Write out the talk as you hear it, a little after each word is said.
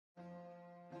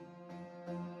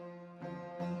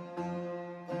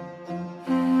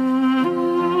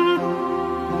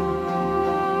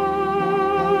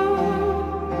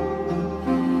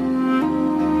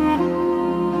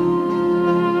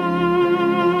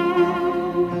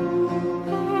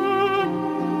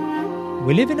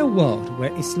We live in a world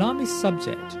where Islam is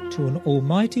subject to an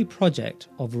almighty project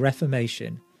of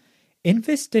reformation. In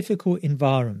this difficult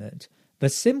environment, the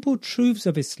simple truths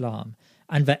of Islam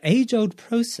and the age-old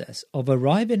process of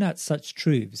arriving at such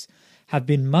truths have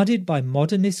been muddied by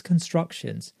modernist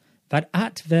constructions that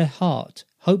at their heart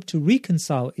hope to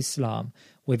reconcile Islam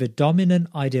with a dominant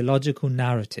ideological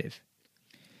narrative.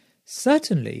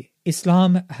 Certainly,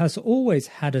 Islam has always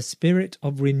had a spirit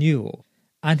of renewal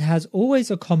and has always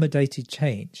accommodated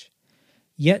change.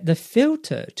 Yet the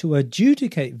filter to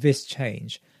adjudicate this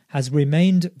change has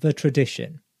remained the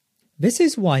tradition. This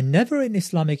is why never in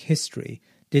Islamic history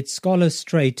did scholars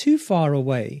stray too far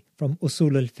away from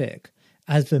usul al-fiqh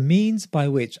as the means by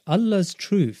which Allah's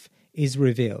truth is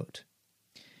revealed.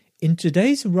 In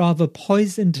today's rather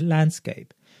poisoned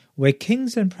landscape, where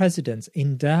kings and presidents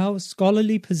endow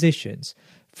scholarly positions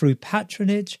through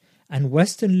patronage and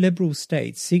Western liberal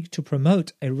states seek to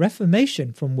promote a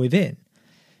reformation from within,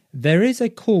 there is a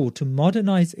call to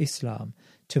modernize Islam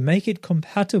to make it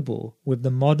compatible with the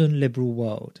modern liberal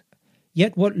world.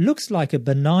 Yet what looks like a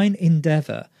benign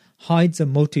endeavor hides a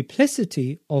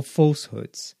multiplicity of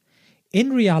falsehoods.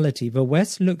 In reality, the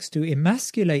West looks to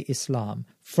emasculate Islam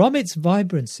from its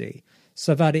vibrancy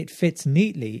so that it fits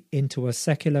neatly into a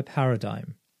secular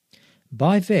paradigm.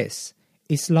 By this,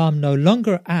 Islam no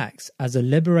longer acts as a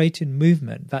liberating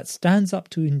movement that stands up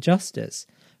to injustice,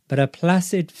 but a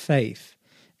placid faith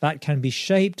that can be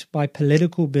shaped by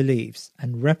political beliefs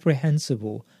and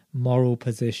reprehensible moral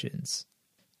positions.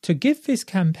 To give this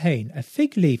campaign a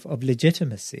fig leaf of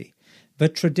legitimacy, the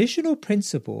traditional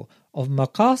principle of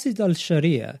Maqasid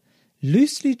al-Sharia,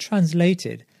 loosely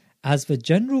translated as the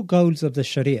general goals of the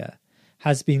Sharia,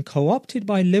 has been co-opted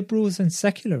by liberals and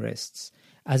secularists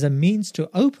as a means to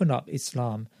open up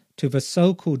Islam to the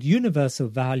so-called universal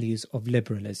values of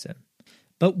liberalism.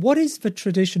 But what is the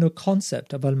traditional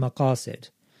concept of al-Maqasid?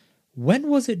 When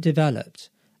was it developed?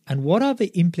 And what are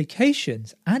the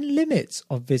implications and limits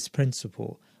of this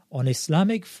principle on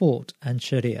Islamic thought and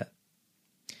Sharia?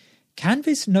 Can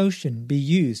this notion be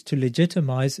used to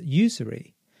legitimize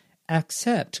usury,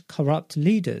 accept corrupt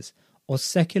leaders or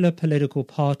secular political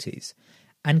parties?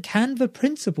 And can the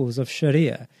principles of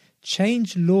Sharia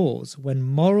change laws when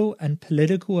moral and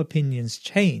political opinions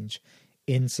change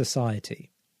in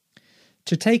society?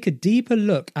 To take a deeper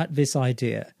look at this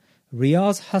idea,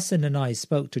 Riaz Hassan and I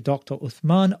spoke to Dr.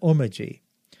 Uthman Omarjee.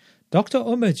 Dr.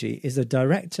 Omarjee is a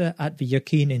director at the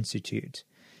Yaqeen Institute.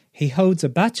 He holds a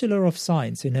Bachelor of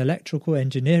Science in Electrical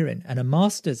Engineering and a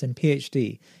Master's and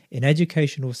PhD in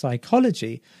Educational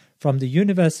Psychology from the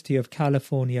University of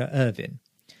California, Irvine.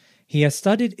 He has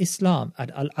studied Islam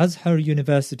at Al-Azhar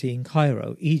University in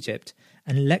Cairo, Egypt,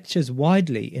 and lectures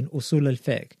widely in Usul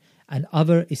al-Fiqh and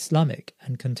other Islamic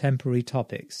and contemporary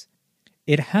topics.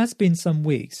 It has been some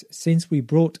weeks since we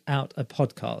brought out a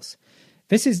podcast.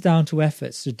 This is down to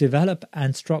efforts to develop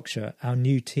and structure our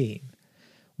new team.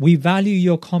 We value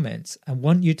your comments and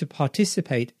want you to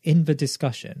participate in the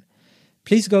discussion.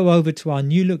 Please go over to our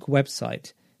New Look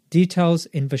website, details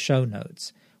in the show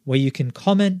notes, where you can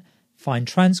comment, find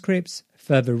transcripts,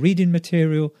 further reading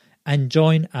material, and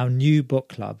join our new book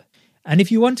club. And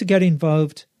if you want to get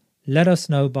involved, let us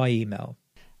know by email.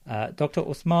 Dr.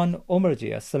 Uthman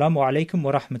Omarjee, Assalamu alaikum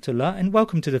wa rahmatullah, and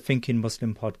welcome to the Thinking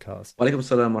Muslim podcast. Wa alaikum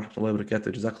assalam wa rahmatullahi wa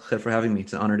barakatuh. Jazakallah khair for having me.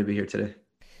 It's an honor to be here today.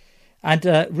 And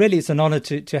really, it's an honor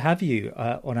to have you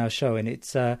on our show. And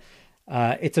it's a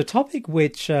topic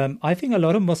which I think a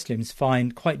lot of Muslims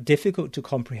find quite difficult to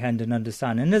comprehend and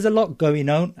understand. And there's a lot going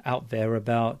on out there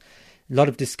about a lot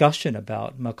of discussion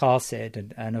about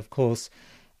maqasid, and of course,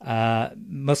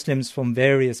 Muslims from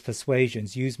various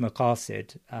persuasions use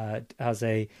maqasid as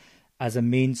a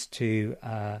means to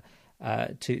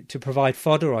provide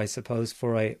fodder, I suppose,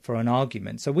 for an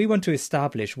argument. So we want to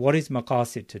establish what is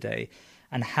maqasid today,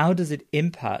 and how does it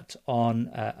impact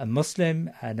on a Muslim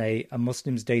and a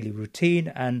Muslim's daily routine,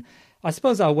 and I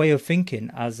suppose our way of thinking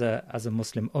as a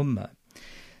Muslim ummah.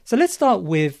 So let's start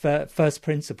with first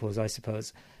principles, I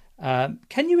suppose.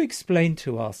 Can you explain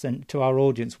to us and to our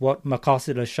audience what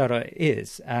Maqasid al-Shara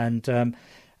is, and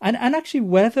actually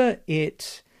whether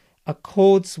it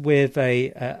accords with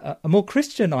a more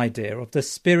Christian idea of the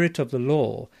spirit of the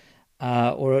law,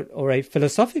 or a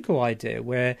philosophical idea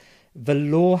where the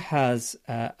law has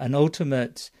an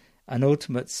ultimate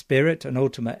spirit, an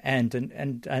ultimate end,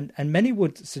 and many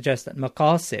would suggest that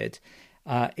Maqasid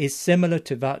is similar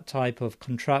to that type of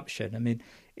contraption. I mean,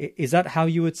 is that how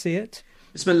you would see it?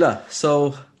 Bismillah.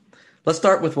 So let's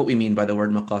start with what we mean by the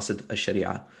word Maqasid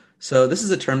al-Sharia. So this is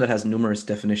a term that has numerous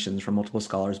definitions from multiple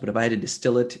scholars, but if I had to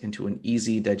distill it into an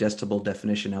easy, digestible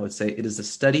definition, I would say it is the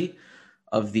study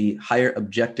of the higher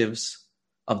objectives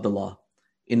of the law.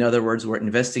 In other words, we're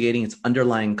investigating its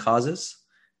underlying causes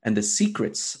and the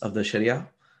secrets of the Sharia.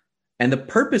 And the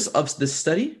purpose of this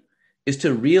study is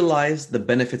to realize the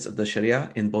benefits of the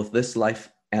Sharia in both this life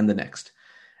and the next.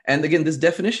 And again, this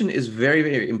definition is very,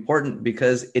 very important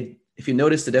because if you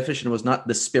notice, the definition was not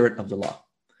the spirit of the law.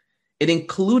 It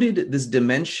included this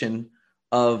dimension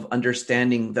of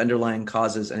understanding the underlying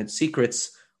causes and its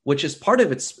secrets, which is part of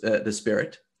the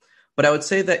spirit. But I would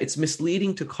say that it's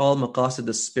misleading to call maqasid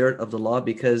the spirit of the law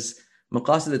because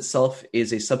maqasid itself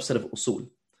is a subset of usul.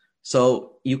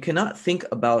 So you cannot think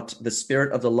about the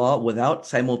spirit of the law without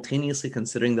simultaneously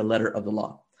considering the letter of the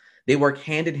law. They work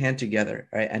hand in hand together,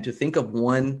 right? And to think of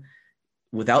one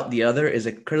without the other is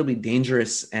incredibly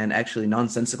dangerous and actually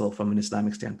nonsensical from an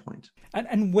Islamic standpoint.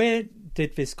 And where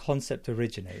did this concept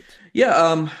originate?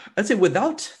 Yeah, I'd say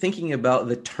without thinking about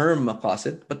the term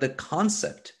maqasid, but the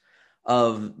concept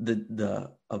of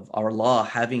of our law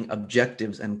having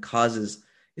objectives and causes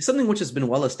is something which has been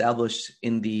well established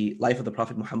in the life of the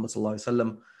Prophet Muhammad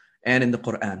ﷺ and in the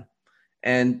Quran.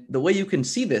 And the way you can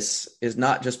see this is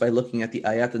not just by looking at the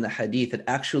ayat and the hadith that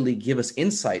actually give us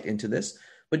insight into this,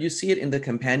 but you see it in the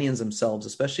companions themselves,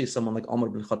 especially someone like Umar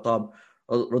ibn Khattab,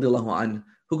 radiallahu anh,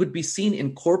 who could be seen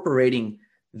incorporating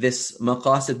this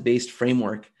maqasid-based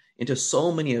framework into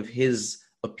so many of his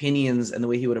opinions and the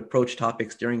way he would approach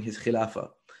topics during his khilafah.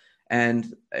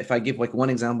 And if I give like one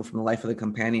example from the life of the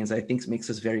companions, I think makes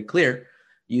this very clear.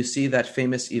 You see that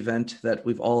famous event that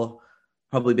we've all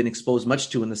probably been exposed much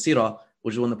to in the seerah,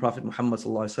 which is when the Prophet Muhammad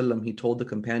ﷺ, he told the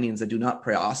companions that do not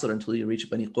pray Asr until you reach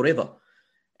Bani Qurayza.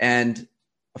 And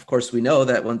of course, we know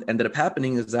that what ended up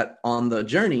happening is that on the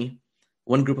journey,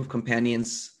 one group of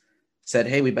companions said,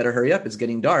 hey, we better hurry up. It's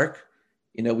getting dark.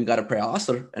 We got to pray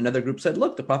Asr. Another group said,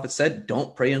 look, the Prophet said,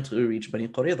 don't pray until you reach Bani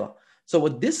Qurayza. So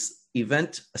what this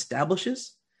event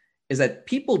establishes is that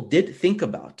people did think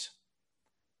about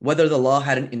whether the law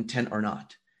had an intent or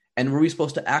not. And were we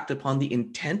supposed to act upon the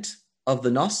intent of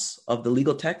the nas, of the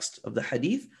legal text, of the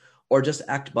hadith, or just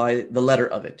act by the letter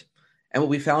of it? And what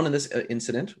we found in this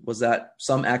incident was that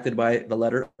some acted by the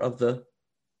letter of the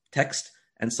text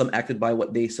and some acted by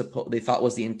what they thought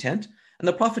was the intent. And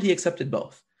the Prophet, he accepted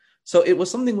both. So it was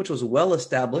something which was well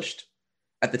established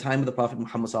at the time of the Prophet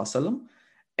Muhammad ﷺ.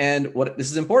 And what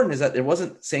this is important is that it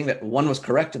wasn't saying that one was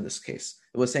correct in this case.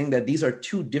 It was saying that these are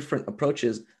two different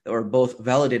approaches that were both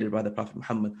validated by the Prophet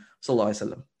Muhammad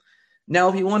ﷺ. Now,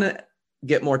 if you want to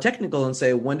get more technical and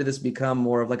say, when did this become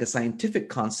more of like a scientific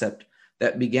concept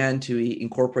that began to be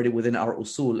incorporated within our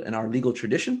usul and our legal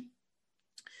tradition?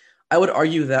 I would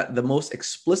argue that the most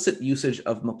explicit usage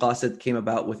of maqasid came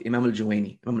about with Imam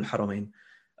al-Juwayni, Imam al-Haramain,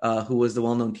 who was the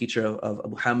well-known teacher of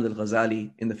Abu Hamid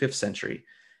al-Ghazali in the 5th century.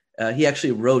 He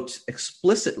actually wrote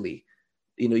explicitly,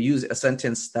 used a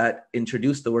sentence that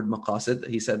introduced the word maqasid.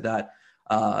 He said that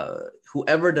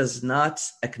whoever does not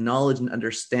acknowledge and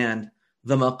understand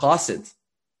the maqasid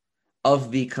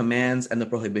of the commands and the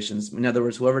prohibitions, in other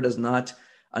words, whoever does not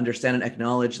understand and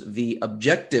acknowledge the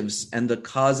objectives and the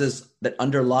causes that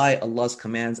underlie Allah's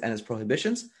commands and his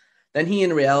prohibitions, then he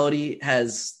in reality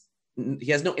has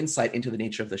no insight into the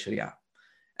nature of the Sharia.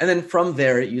 And then from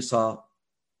there, you saw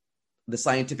the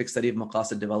scientific study of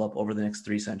maqasid develop over the next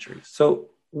 3 centuries. So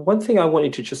one thing I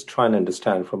wanted to just try and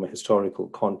understand from a historical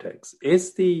context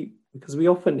is because we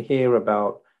often hear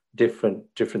about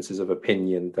differences of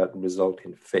opinion that result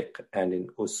in fiqh and in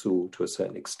usul to a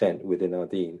certain extent within our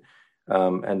deen.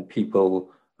 And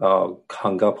people are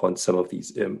hung up on some of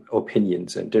these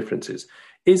opinions and differences.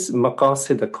 Is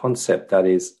maqasid a concept that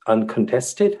is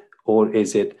uncontested, or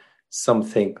is it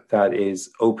something that is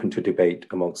open to debate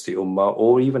amongst the ummah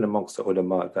or even amongst the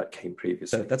ulama that came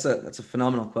previously? That's a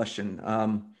phenomenal question.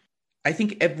 I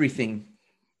think everything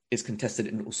is contested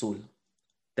in usul,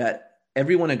 that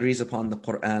everyone agrees upon the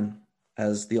Quran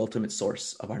as the ultimate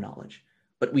source of our knowledge,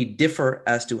 but we differ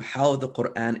as to how the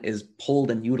Quran is pulled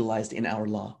and utilized in our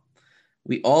law.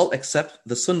 We all accept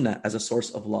the Sunnah as a source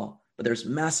of law, but there's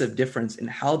massive difference in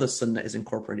how the Sunnah is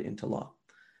incorporated into law.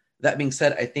 That being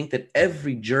said, I think that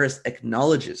every jurist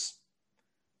acknowledges,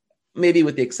 maybe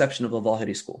with the exception of the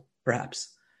Zahiri school,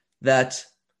 perhaps, that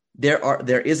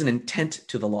there is an intent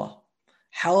to the law.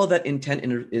 How that intent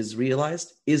is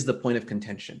realized is the point of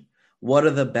contention. What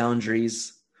are the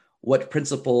boundaries? What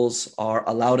principles are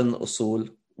allowed in the usul?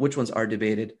 Which ones are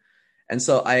debated? And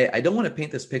so I don't want to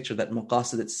paint this picture that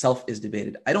maqasid itself is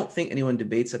debated. I don't think anyone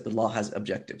debates that the law has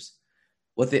objectives.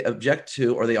 What they object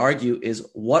to or they argue is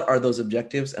what are those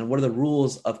objectives and what are the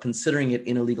rules of considering it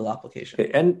in a legal application.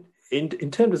 Okay. And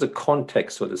in terms of the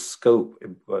context or the scope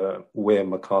where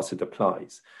maqasid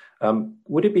applies,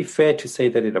 Would it be fair to say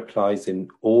that it applies in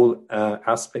all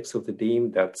aspects of the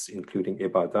deen, that's including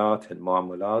ibadat and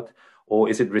muamalat, or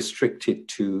is it restricted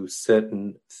to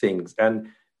certain things? And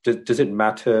does it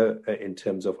matter in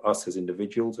terms of us as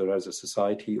individuals or as a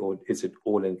society, or is it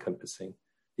all-encompassing,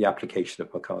 the application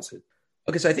of maqasid?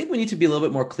 Okay, so I think we need to be a little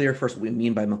bit more clear first what we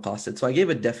mean by maqasid. So I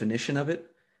gave a definition of it,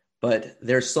 but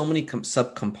there's so many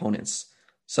subcomponents.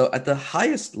 So at the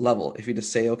highest level, if you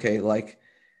just say, okay, like,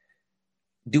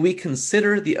 do we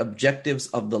consider the objectives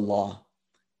of the law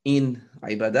in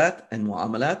ibadat and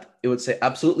mu'amalat? It would say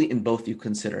absolutely in both you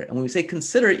consider it. And when we say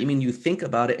consider it, you mean you think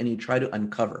about it and you try to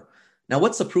uncover. Now,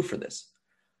 what's the proof for this?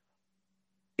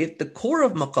 If the core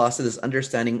of maqasid is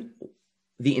understanding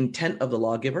the intent of the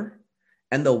lawgiver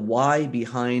and the why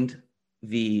behind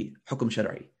the hukum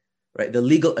shari, right? The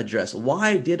legal address.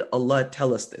 Why did Allah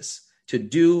tell us this? To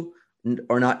do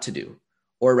or not to do,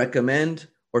 or recommend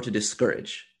or to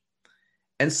discourage.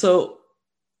 And so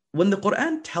when the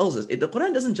Quran tells us, the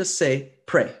Quran doesn't just say,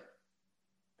 pray.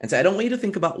 And say, I don't want you to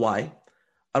think about why.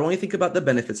 I don't want you to think about the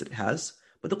benefits it has.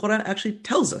 But the Quran actually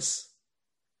tells us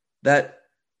that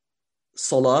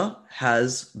salah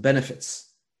has benefits.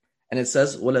 And it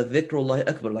says, وَلَذِكْرُ اللَّهِ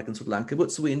أَكْبَرُ, like in Surah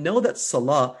Al-Ankabut. So we know that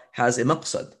salah has a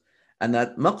maqsad. And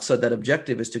that maqsad, that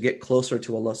objective, is to get closer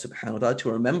to Allah subhanahu wa ta'ala,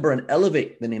 to remember and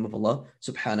elevate the name of Allah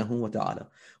subhanahu wa ta'ala.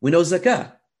 We know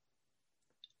zakah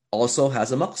also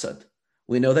has a maqsad.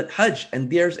 We know that hajj, and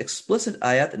there's explicit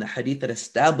ayat in the hadith that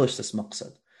establish this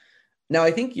maqsad. Now, I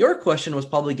think your question was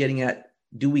probably getting at,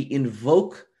 do we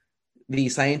invoke the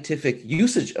scientific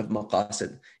usage of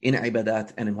maqasid in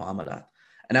ibadat and in mu'amalat?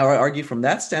 And I would argue from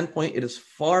that standpoint, it is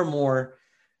far more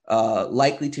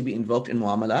likely to be invoked in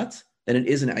mu'amalat than it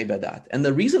is in ibadat. And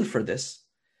the reason for this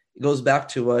goes back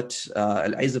to what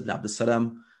Al-Izz ibn Abdul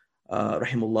Salam,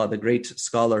 rahimullah, the great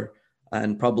scholar,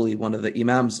 and probably one of the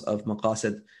imams of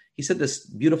maqasid, he said this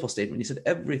beautiful statement. He said,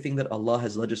 everything that Allah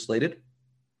has legislated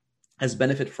has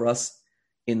benefit for us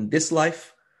in this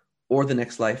life or the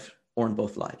next life or in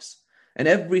both lives. And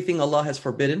everything Allah has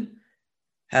forbidden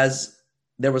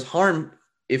there was harm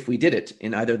if we did it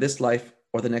in either this life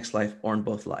or the next life or in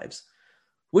both lives.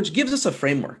 Which gives us a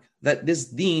framework that this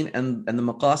deen and the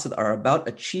maqasid are about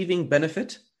achieving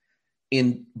benefit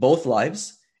in both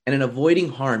lives and in avoiding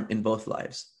harm in both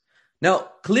lives. Now,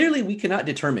 clearly we cannot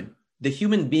determine. The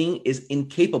human being is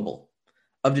incapable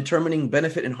of determining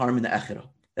benefit and harm in the akhirah.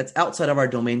 That's outside of our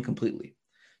domain completely.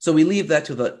 So we leave that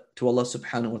to Allah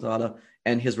subhanahu wa ta'ala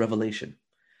and His revelation.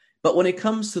 But when it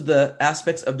comes to the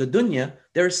aspects of the dunya,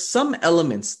 there are some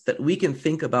elements that we can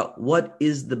think about what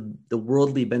is the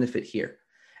worldly benefit here.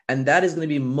 And that is going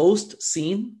to be most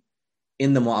seen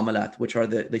in the mu'amalat, which are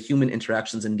the human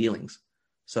interactions and dealings.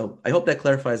 So I hope that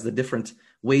clarifies the different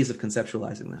ways of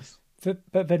conceptualizing this.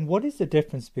 But then what is the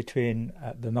difference between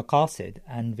the maqasid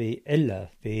and the illah,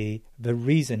 the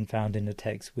reason found in the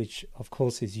text, which of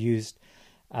course is used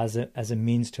as a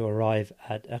means to arrive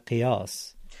at a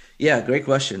qiyas? Yeah, great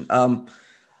question.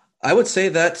 I would say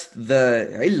that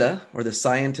the illah, or the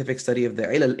scientific study of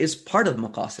the illah, is part of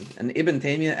maqasid. And Ibn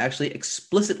Taymiyyah actually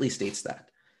explicitly states that.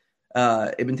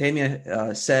 Ibn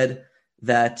Taymiyyah said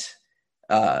that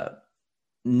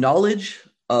knowledge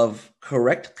of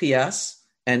correct qiyas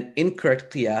and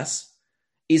incorrect qiyas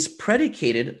is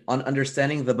predicated on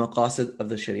understanding the maqasid of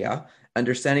the sharia,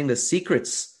 understanding the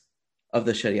secrets of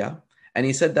the sharia. And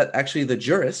he said that actually the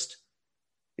jurist,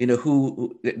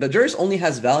 the jurist only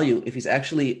has value if he's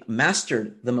actually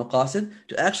mastered the maqasid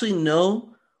to actually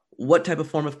know what type of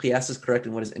form of qiyas is correct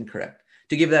and what is incorrect.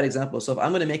 To give that example, so if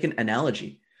I'm going to make an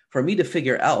analogy, for me to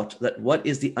figure out that what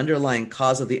is the underlying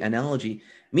cause of the analogy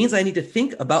means I need to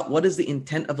think about what is the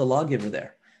intent of the lawgiver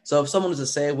there. So if someone was to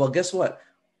say, well, guess what?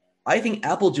 I think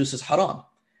apple juice is haram.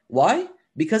 Why?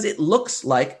 Because it looks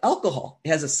like alcohol. It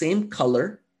has the same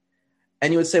color.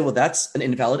 And you would say, well, that's an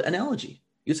invalid analogy.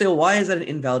 You'd say, well, why is that an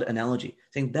invalid analogy?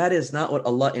 Saying that is not what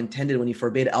Allah intended when He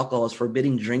forbade alcohol, is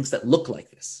forbidding drinks that look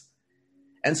like this.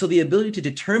 And so the ability to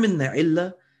determine the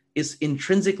illah is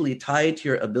intrinsically tied to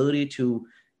your ability to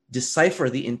decipher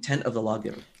the intent of the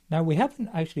lawgiver. Now, we haven't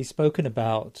actually spoken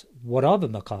about what are the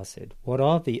maqasid, what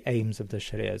are the aims of the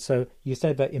Sharia. So you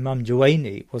said that Imam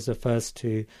Juwayni was the first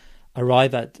to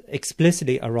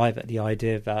explicitly arrive at the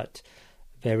idea that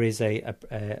there is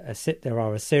there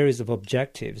are a series of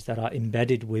objectives that are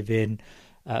embedded within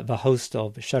the host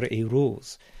of Shari'i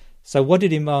rules. So what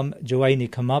did Imam Juwayni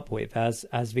come up with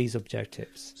as these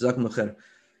objectives? Jazakumullah khair.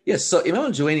 Yes, so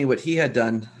Imam Juwayni, what he had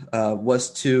done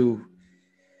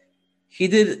he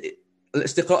did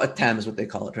Istiqra' at-tam is what they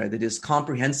call it, right? It is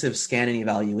comprehensive scan and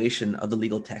evaluation of the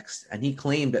legal text. And he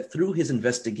claimed that through his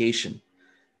investigation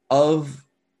of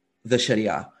the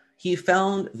Sharia, he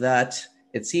found that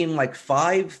it seemed like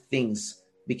 5 things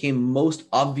became most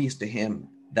obvious to him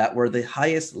that were the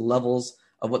highest levels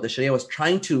of what the Sharia was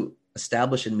trying to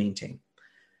establish and maintain.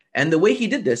 And the way he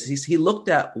did this is he looked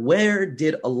at where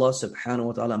did Allah subhanahu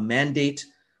wa ta'ala mandate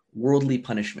worldly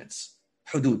punishments,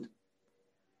 hudud.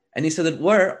 And he said that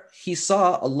where he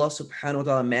saw Allah subhanahu wa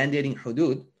ta'ala mandating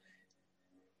hudud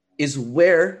is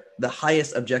where the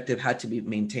highest objective had to be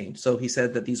maintained. So he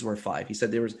said that these were 5. He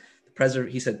said there was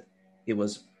he said it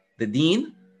was the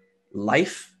deen,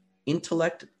 life,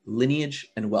 intellect, lineage,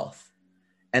 and wealth.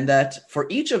 And that for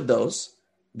each of those,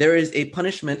 there is a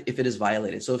punishment if it is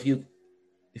violated. So if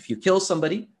you kill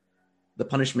somebody, the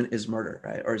punishment is murder,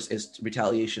 right? Or is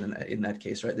retaliation in that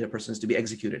case, right? The person is to be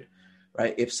executed,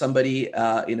 right? If somebody,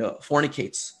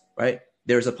 fornicates, right?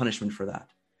 There's a punishment for that.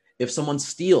 If someone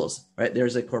steals, right?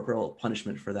 There's a corporal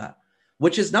punishment for that,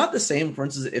 which is not the same, for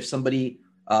instance, if somebody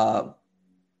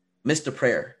missed a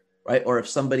prayer, right? Or if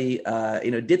somebody,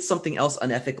 did something else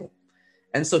unethical.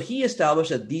 And so he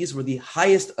established that these were the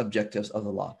highest objectives of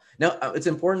the law. Now, it's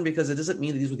important because it doesn't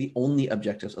mean that these were the only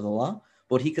objectives of the law,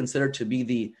 but what he considered to be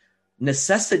the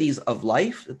necessities of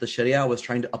life that the Sharia was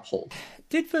trying to uphold.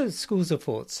 Did the schools of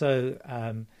thought, so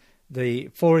the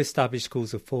 4 established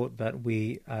schools of thought that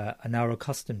we are now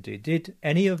accustomed to, did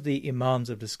any of the imams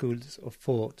of the schools of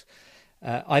thought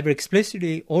either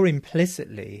explicitly or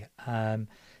implicitly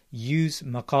use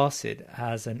maqasid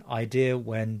as an idea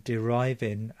when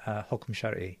deriving hukm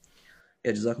shari?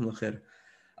 Yeah, jazakumullah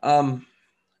khair.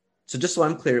 So just so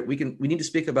I'm clear, we need to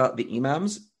speak about the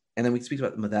imams and then we can speak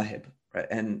about the madhahib, right?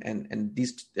 And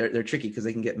these they're tricky because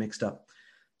they can get mixed up.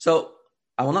 So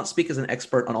I will not speak as an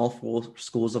expert on all 4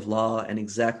 schools of law and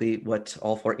exactly what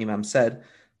all 4 imams said,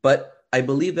 but I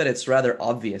believe that it's rather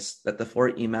obvious that the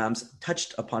 4 imams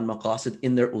touched upon maqasid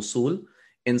in their usul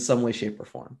in some way, shape, or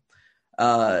form.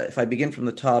 If I begin from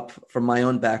the top, from my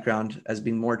own background as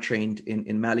being more trained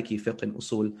in Maliki fiqh and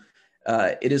usul,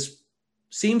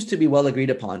 seems to be well agreed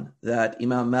upon that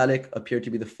Imam Malik appeared to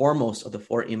be the foremost of the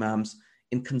 4 imams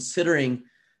in considering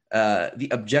the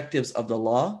objectives of the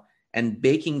law and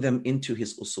baking them into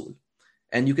his usul.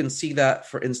 And you can see that,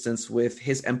 for instance, with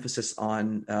his emphasis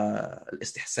on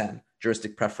istihsan,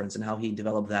 juristic preference, and how he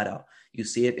developed that out. You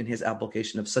see it in his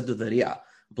application of saddu dhari'a,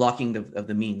 blocking of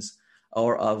the means,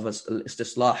 or of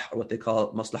istislah, or what they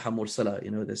call maslaha mursala,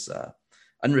 this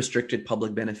unrestricted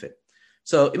public benefit.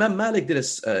 So Imam Malik did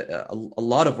a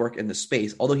lot of work in this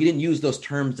space, although he didn't use those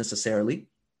terms necessarily.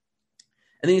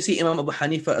 And then you see Imam Abu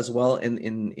Hanifa as well in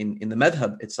the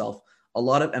madhab itself, a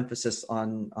lot of emphasis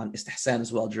on istihsan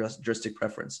as well, juristic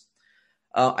preference.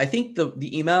 I think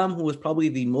the imam who was probably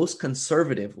the most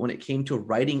conservative when it came to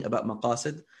writing about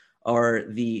maqasid or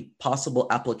the possible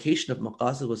application of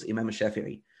maqasid was Imam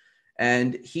Shafi'i.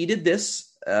 And he did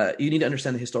this, you need to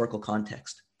understand the historical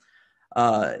context.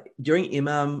 During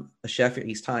Imam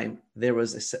Shafi'i's time, there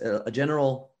was a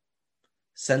general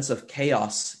sense of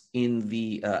chaos in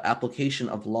the application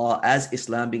of law as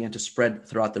Islam began to spread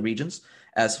throughout the regions,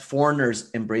 as foreigners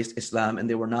embraced Islam and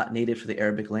they were not native to the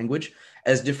Arabic language,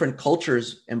 as different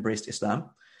cultures embraced Islam.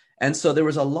 And so there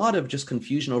was a lot of just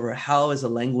confusion over how is a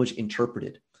language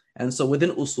interpreted. And so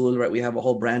within usul, right, we have a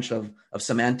whole branch of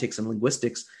semantics and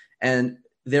linguistics, and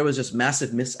there was just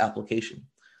massive misapplication.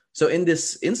 So in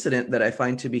this incident that I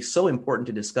find to be so important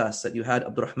to discuss, that you had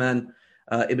Abdurrahman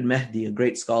ibn Mahdi, a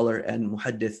great scholar and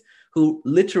muhaddith, who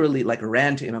literally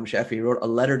ran to Imam Shafi'i, wrote a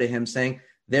letter to him saying,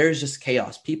 there's just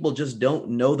chaos. People just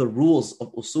don't know the rules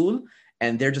of usul,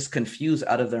 and they're just confused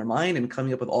out of their mind and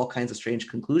coming up with all kinds of strange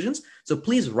conclusions. So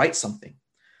please write something.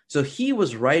 So he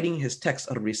was writing his text,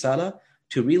 Ar-Risala,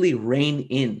 to really rein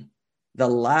in the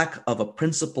lack of a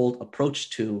principled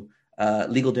approach to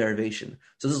legal derivation.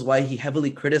 So this is why he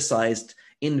heavily criticized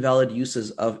invalid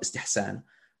uses of istihsan.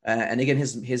 And again,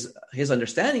 his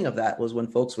understanding of that was when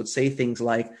folks would say things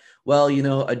like, well,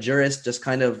 a jurist just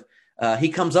kind of, he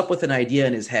comes up with an idea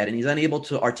in his head and he's unable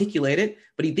to articulate it,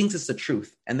 but he thinks it's the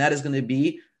truth. And that is going to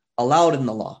be allowed in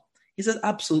the law. He says,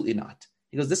 absolutely not.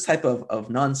 He goes, this type of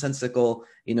nonsensical,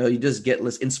 you just get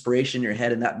this inspiration in your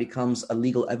head and that becomes a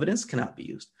legal evidence, cannot be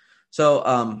used. So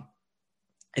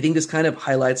I think this kind of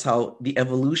highlights how the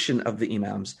evolution of the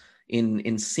imams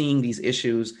in seeing these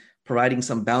issues, providing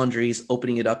some boundaries,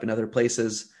 opening it up in other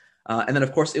places. And then,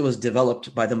 of course, it was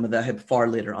developed by the madhahib far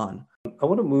later on. I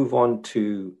want to move on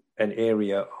to an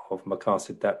area of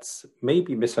maqasid that's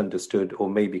maybe misunderstood or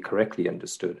maybe correctly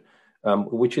understood,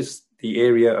 which is the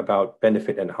area about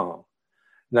benefit and harm.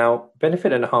 Now,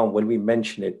 benefit and harm, when we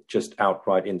mention it just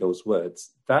outright in those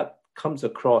words, that comes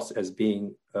across as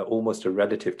being almost a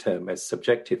relative term, as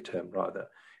subjective term rather.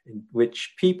 in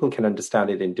which people can understand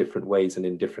it in different ways and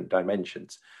in different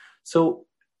dimensions. So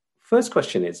first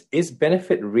question is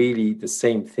benefit really the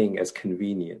same thing as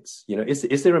convenience?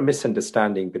 Is there a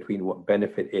misunderstanding between what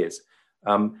benefit is?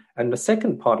 And the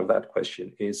second part of that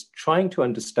question is trying to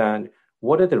understand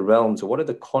what are the realms or what are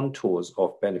the contours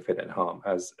of benefit and harm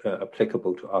as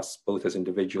applicable to us, both as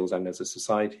individuals and as a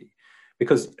society?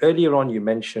 Because earlier on, you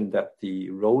mentioned that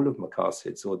the role of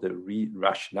maqasids, or the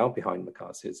rationale behind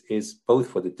maqasids, is both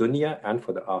for the dunya and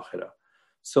for the akhirah.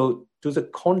 So do the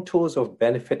contours of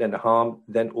benefit and harm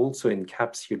then also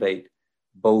encapsulate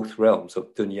both realms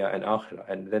of dunya and akhirah?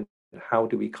 And then how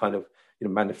do we kind of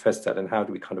manifest that, and how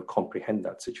do we kind of comprehend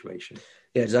that situation?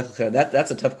 Yeah, exactly. That's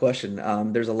a tough question.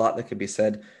 There's a lot that could be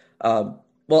said.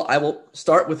 Well, I will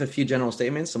start with a few general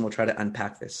statements, and we'll try to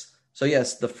unpack this. So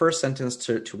yes, the first sentence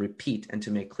to repeat and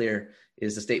to make clear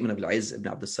is the statement of Al-Izz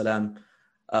ibn Abdul Salam,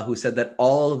 who said that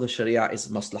all of the Sharia is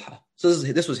maslaha. So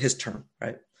this was his term,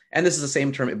 right? And this is the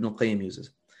same term Ibn al-Qayyim uses.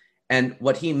 And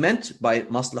what he meant by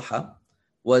maslaha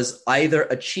was either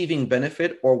achieving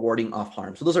benefit or warding off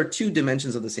harm. So those are two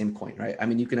dimensions of the same coin, right? I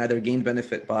mean, you can either gain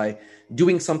benefit by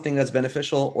doing something that's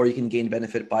beneficial, or you can gain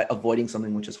benefit by avoiding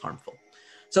something which is harmful.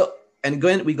 So, and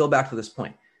again, we go back to this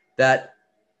point that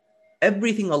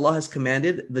everything Allah has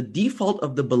commanded, the default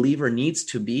of the believer needs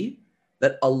to be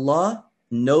that Allah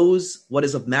knows what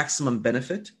is of maximum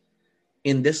benefit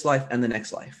in this life and the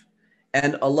next life.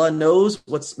 And Allah knows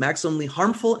what's maximally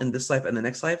harmful in this life and the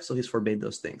next life, so He's forbade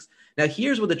those things. Now,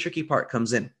 here's where the tricky part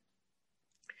comes in,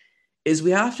 is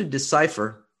we have to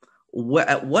decipher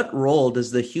at what role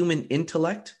does the human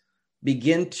intellect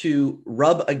begin to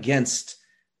rub against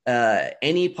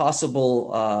any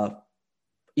possible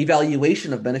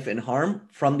evaluation of benefit and harm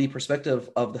from the perspective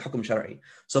of the hukum shari.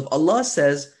 So if Allah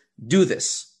says, do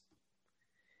this,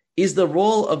 is the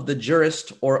role of the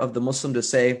jurist or of the Muslim to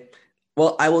say,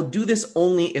 well, I will do this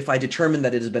only if I determine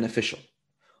that it is beneficial,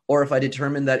 or if I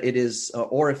determine that it is,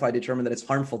 or if I determine that it's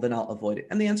harmful, then I'll avoid it.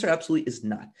 And the answer absolutely is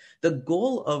not. The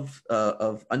goal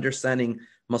of understanding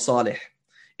masalih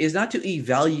is not to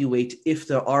evaluate if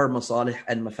there are masalih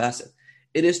and mafasid.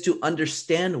 It is to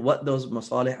understand what those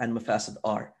masalih and mafasid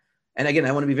are. And again,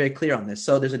 I want to be very clear on this.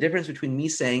 So there's a difference between me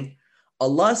saying,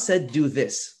 Allah said do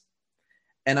this,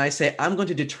 and I say, I'm going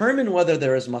to determine whether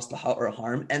there is maslahah or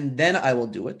harm, and then I will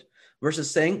do it,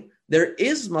 versus saying, there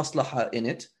is maslahah in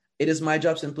it. It is my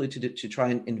job simply to try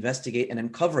and investigate and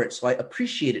uncover it so I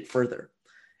appreciate it further.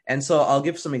 And so I'll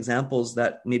give some examples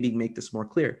that maybe make this more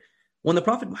clear. When the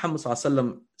Prophet Muhammad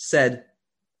ﷺ said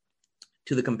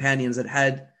to the companions that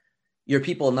had your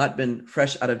people not been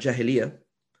fresh out of Jahiliyyah,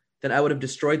 then I would have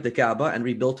destroyed the Kaaba and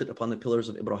rebuilt it upon the pillars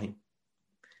of Ibrahim.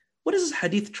 What is this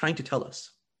hadith trying to tell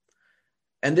us?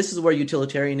 And this is where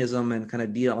utilitarianism and kind of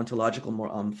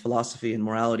deontological philosophy and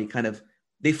morality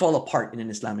they fall apart in an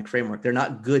Islamic framework. They're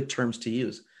not good terms to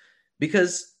use.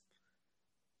 Because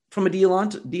from a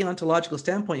deontological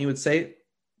standpoint, you would say,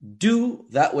 do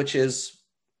that which is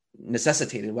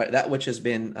necessitated, right? That which has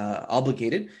been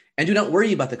obligated, and do not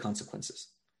worry about the consequences,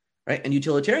 right? And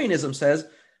utilitarianism says,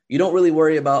 you don't really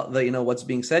worry about what's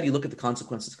being said, you look at the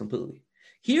consequences completely.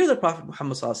 Here, the Prophet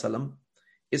Muhammad ﷺ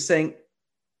is saying,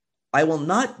 I will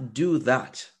not do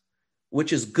that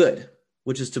which is good,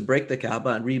 which is to break the Kaaba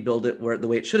and rebuild it the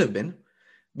way it should have been,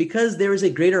 because there is a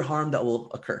greater harm that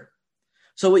will occur.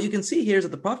 So what you can see here is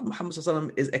that the Prophet Muhammad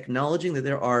ﷺ is acknowledging that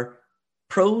there are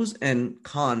pros and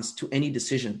cons to any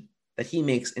decision that he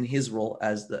makes in his role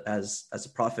as a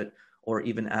prophet or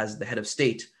even as the head of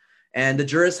state. And the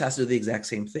jurist has to do the exact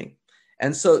same thing.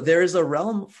 And so there is a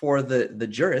realm for the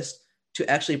jurist to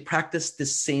actually practice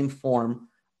this same form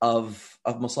of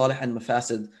masalih and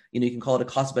mafasid. You can call it a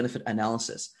cost-benefit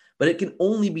analysis. But it can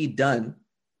only be done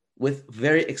with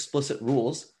very explicit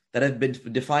rules that have been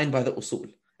defined by the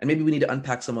usul. And maybe we need to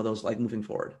unpack some of those moving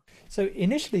forward. So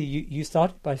initially you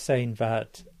started by saying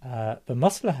that the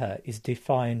maslahah is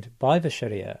defined by the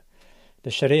sharia.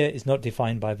 The sharia is not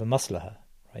defined by the maslahah,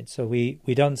 right? So we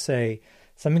don't say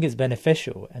something is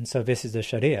beneficial and so this is the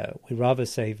sharia. We rather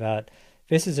say that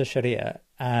this is a sharia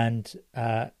and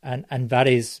that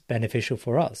is beneficial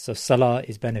for us. So salah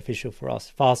is beneficial for us.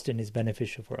 Fasting is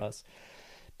beneficial for us.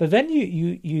 But then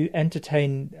you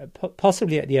entertain,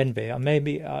 possibly at the end there,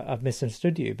 maybe I've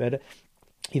misunderstood you, but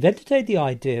you've entertained the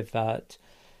idea that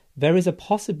there is a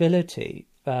possibility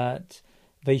that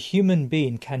the human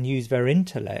being can use their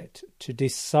intellect to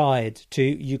decide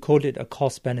you called it a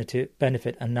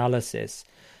cost-benefit analysis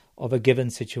of a given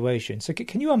situation. So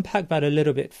can you unpack that a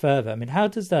little bit further? I mean, how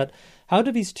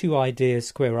do these two ideas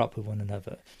square up with one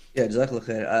another? Yeah, Jazakallah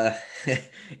khair.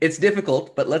 It's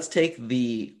difficult, but let's take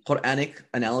the Quranic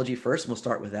analogy first. We'll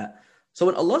start with that. So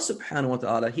when Allah subhanahu wa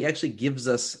ta'ala, He actually gives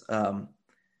us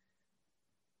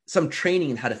some training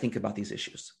in how to think about these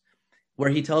issues, where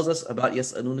He tells us about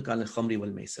يَسْأَلُونَكَ عَنِ الْخَمْرِ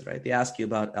وَالْمَيْسِرِ, right? They ask you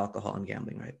about alcohol and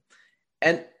gambling, right?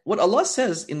 And what Allah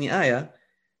says in the ayah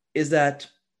is that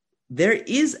there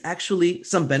is actually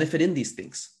some benefit in these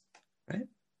things, right?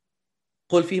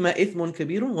 قُلْ فِيمَا إِثْمٌ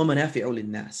كَبِيرٌ وَمَنَافِعُ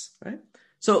لِلنَّاسِ, right?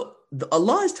 So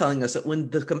Allah is telling us that when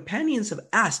the companions have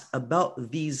asked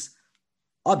about these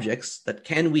objects, that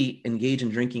can we engage in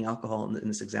drinking alcohol in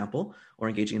this example, or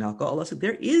engaging in alcohol, Allah said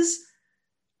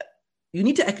you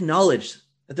need to acknowledge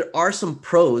that there are some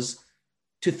pros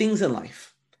to things in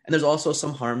life, and there's also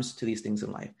some harms to these things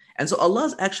in life. And so Allah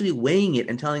is actually weighing it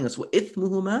and telling us,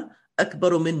 وَإِثْمُهُمَا أَكْبَرُ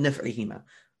مِن نَفْعِهِمَا,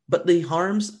 but the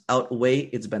harms outweigh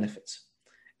its benefits.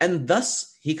 And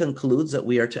thus, He concludes that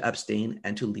we are to abstain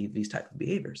and to leave these type of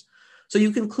behaviors. So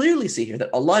you can clearly see here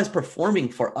that Allah is performing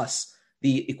for us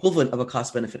the equivalent of a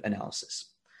cost-benefit analysis.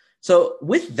 So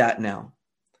with that now,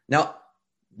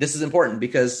 this is important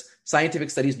because scientific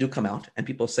studies do come out and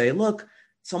people say, look,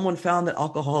 someone found that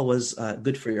alcohol was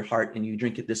good for your heart and you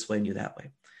drink it this way and you that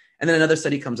way. And then another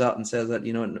study comes out and says that,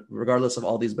 regardless of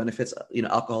all these benefits,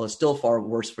 alcohol is still far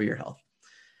worse for your health.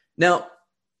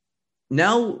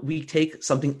 Now we take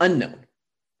something unknown,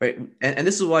 right? And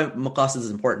this is why maqasid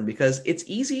is important, because it's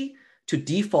easy to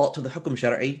default to the hukm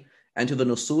shar'i and to the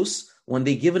nusus when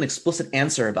they give an explicit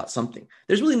answer about something.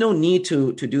 There's really no need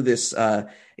to do this,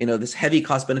 this heavy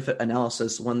cost-benefit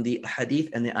analysis when the hadith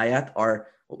and the ayat are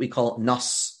what we call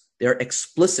nas. They're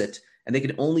explicit and they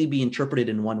can only be interpreted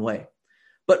in one way.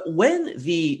 But when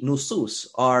the nusus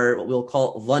are what we'll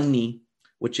call dhanni,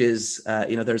 which is,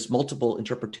 there's multiple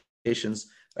interpretations,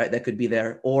 right, that could be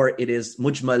there, or it is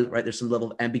mujmal, right, there's some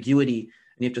level of ambiguity,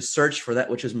 and you have to search for that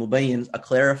which is mubayyin, a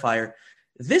clarifier.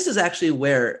 This is actually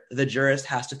where the jurist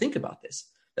has to think about this.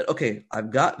 That, okay,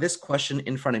 I've got this question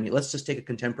in front of me. Let's just take a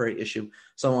contemporary issue.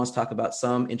 Someone wants to talk about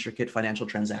some intricate financial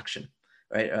transaction,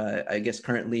 right? I guess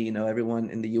currently, everyone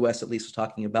in the US at least was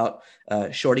talking about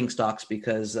shorting stocks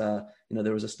because,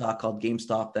 there was a stock called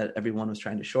GameStop that everyone was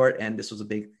trying to short, and this was a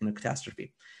big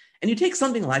catastrophe. And you take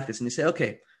something like this and you say,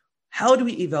 okay, how do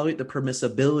we evaluate the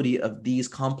permissibility of these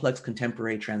complex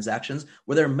contemporary transactions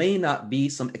where there may not be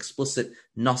some explicit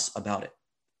nas about it?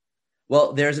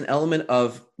 Well, there's an element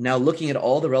of now looking at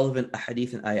all the relevant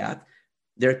hadith and ayat.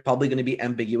 They're probably going to be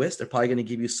ambiguous. They're probably going to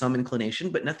give you some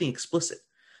inclination, but nothing explicit.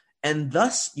 And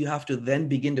thus, you have to then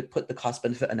begin to put the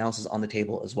cost-benefit analysis on the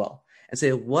table as well and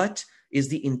say, what is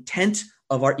the intent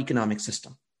of our economic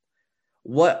system?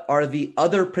 What are the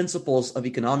other principles of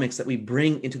economics that we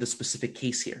bring into the specific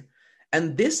case here?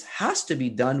 And this has to be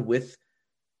done with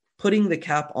putting the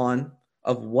cap on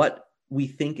of what we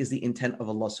think is the intent of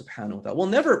Allah subhanahu wa ta'ala. We'll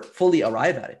never fully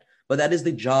arrive at it, but that is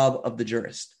the job of the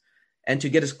jurist. And to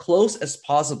get as close as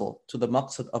possible to the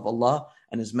maqsad of Allah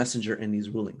and His Messenger in these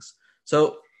rulings.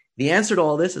 So the answer to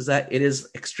all this is that it is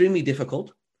extremely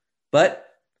difficult, but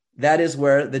that is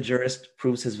where the jurist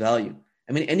proves his value.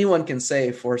 I mean, anyone can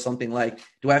say for something like,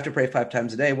 do I have to pray 5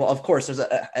 times a day? Well, of course, there's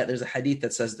a hadith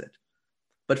that says that.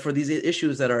 But for these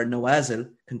issues that are nawazil,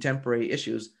 contemporary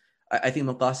issues, I think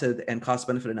maqasid and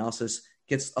cost-benefit analysis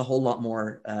gets a whole lot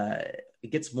more,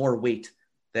 it gets more weight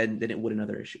than it would in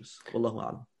other issues. Wallahu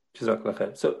a'lam. Jazakallah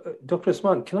khair. So, Dr.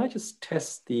 Usman, can I just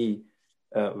test the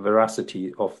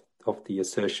veracity of the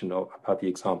assertion about the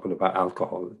example about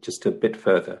alcohol just a bit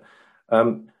further?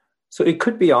 So it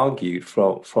could be argued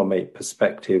from a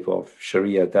perspective of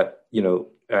Sharia that,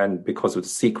 and because of the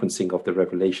sequencing of the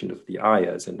revelation of the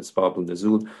ayahs and the Asbab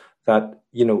al-Nuzul, that,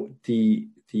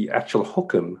 the actual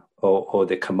hukum or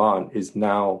the command is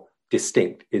now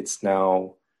distinct. It's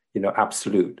now,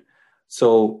 absolute.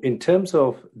 So in terms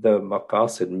of the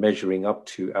maqasid measuring up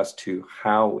as to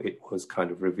how it was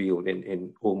kind of revealed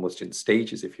in almost in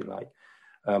stages, if you like,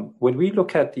 when we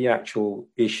look at the actual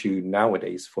issue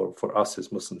nowadays for us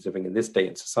as Muslims living in this day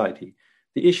in society,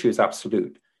 the issue is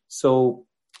absolute. So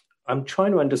I'm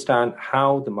trying to understand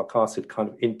how the maqasid kind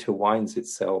of intertwines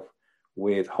itself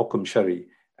with hukum shari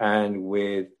and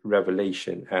with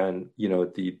revelation and,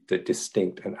 the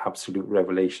distinct and absolute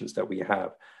revelations that we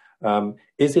have.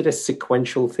 Is it a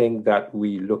sequential thing that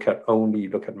we only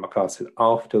look at maqasid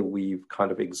after we've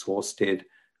kind of exhausted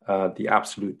the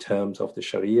absolute terms of the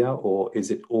Sharia, or is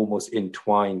it almost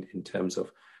entwined in terms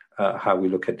of how we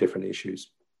look at different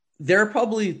issues? There are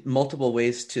probably multiple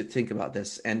ways to think about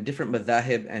this, and different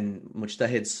madhahib and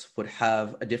mujtahids would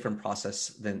have a different process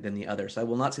than the others. So I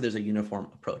will not say there's a uniform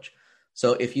approach.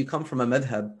 So if you come from a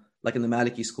madhab, like in the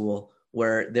Maliki school,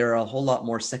 where there are a whole lot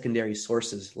more secondary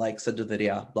sources, like saddu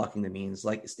dhariya, blocking the means,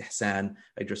 like istihsan,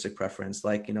 hydristic preference,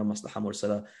 like, maslaha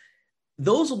mursala,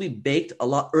 those will be baked a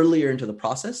lot earlier into the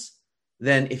process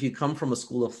than if you come from a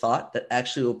school of thought that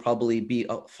actually will probably be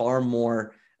far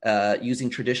more using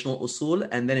traditional usul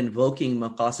and then invoking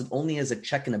maqasid only as a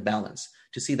check and a balance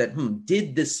to see that,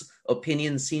 did this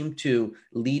opinion seem to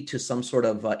lead to some sort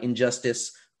of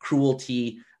injustice,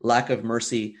 cruelty, lack of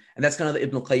mercy? And that's kind of the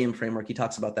Ibn al-Qayyim framework. He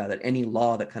talks about that any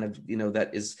law that kind of,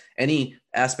 that is any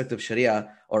aspect of Sharia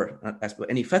or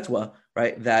any fatwa,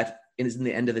 right, that is in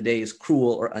the end of the day is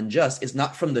cruel or unjust is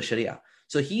not from the Sharia.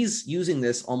 So he's using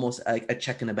this almost like a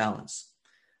check and a balance,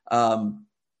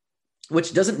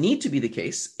 which doesn't need to be the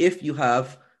case if you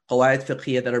have qawaid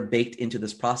fiqhiyah that are baked into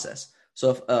this process.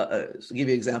 So to give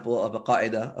you an example of a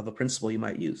qaida, of a principle you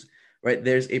might use, right?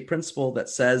 There's a principle that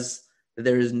says that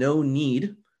there is no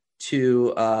need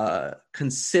to there's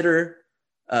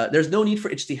no need for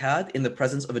ijtihad in the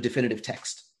presence of a definitive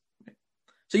text.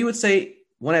 So you would say,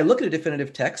 when I look at a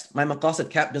definitive text, my maqasid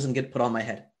cap doesn't get put on my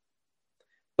head.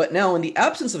 But now in the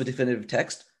absence of a definitive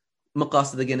text,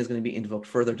 maqasid again is going to be invoked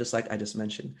further, just like I just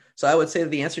mentioned. So I would say that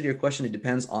the answer to your question, it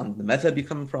depends on the method you're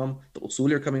coming from, the usul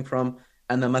you're coming from,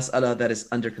 and the mas'ala that is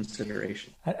under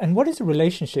consideration. And what is the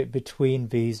relationship between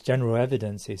these general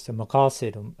evidences? So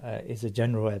maqasid is a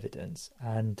general evidence,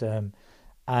 and the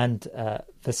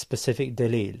specific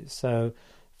dalil. So,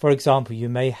 for example, you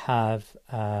may have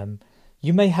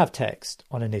text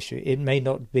on an issue. It may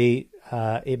not be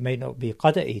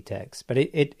qad'i text, but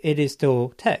it is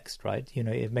still text, right?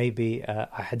 It may be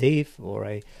a hadith or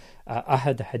a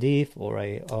ahad hadith or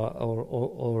a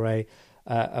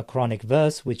Quranic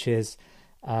verse, which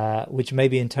may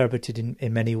be interpreted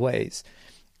in many ways.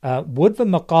 Would the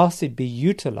maqasid be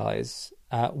utilized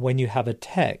when you have a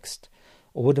text,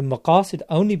 or would the maqasid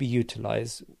only be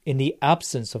utilized in the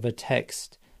absence of a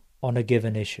text on a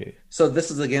given issue? So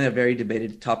this is again a very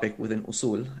debated topic within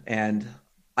usul, and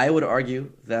I would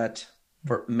argue that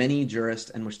for many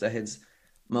jurists and mujtahids,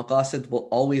 maqasid will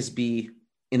always be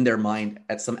in their mind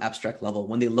at some abstract level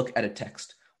when they look at a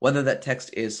text, whether that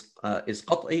text is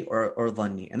qat'i or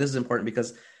dhanni. And this is important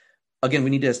because, again, we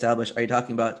need to establish, are you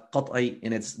talking about qat'i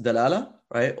in its dalala,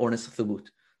 right, or in its thubut?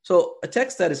 So a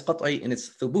text that is qat'i in its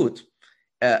thubut,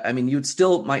 you'd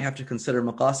still might have to consider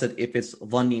maqasid if it's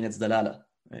dhanni in its dalala,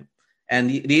 right? And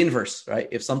the inverse, right?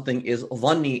 If something is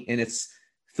dhanni in its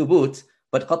thubut,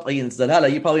 but qat'i in its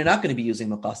dalala, you're probably not going to be using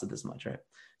maqasid as much, right?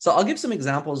 So I'll give some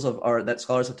examples that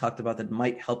scholars have talked about that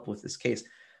might help with this case.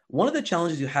 One of the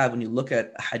challenges you have when you look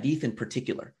at hadith in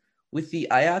particular, with the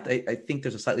ayat, I think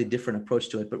there's a slightly different approach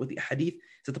to it, but with the hadith, is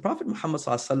that the Prophet Muhammad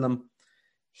ﷺ,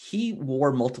 he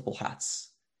wore multiple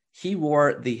hats. He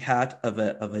wore the hat of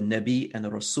a Nabi and a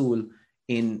Rasul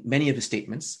in many of his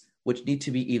statements, which need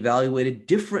to be evaluated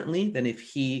differently than if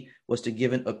he was to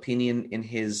give an opinion in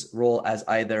his role as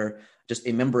either just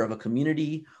a member of a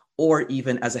community or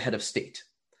even as a head of state.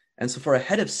 And so for a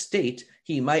head of state,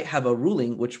 he might have a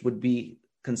ruling which would be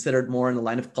considered more in the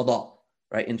line of qada,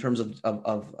 right, in terms of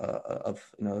a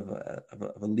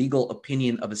legal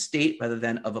opinion of a state rather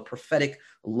than of a prophetic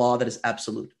law that is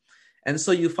absolute. And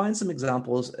so you find some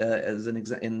examples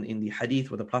in the hadith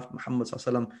where the Prophet Muhammad sallallahu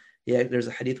alaihi wasallam, there's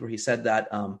a hadith where he said that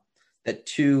that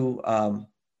two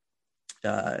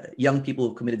young people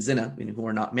who committed zina, who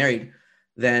are not married,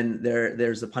 then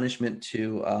there's a punishment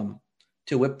to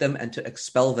whip them and to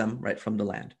expel them right from the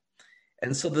land.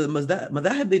 And so the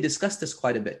madhahib, they discussed this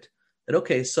quite a bit. That,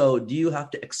 okay, so do you have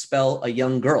to expel a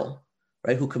young girl,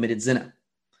 right, who committed zina?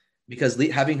 Because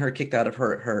having her kicked out of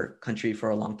her country for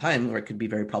a long time, where it could be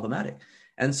very problematic.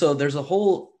 And so there's a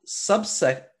whole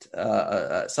subsection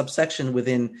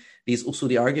within these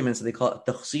usuli arguments that they call it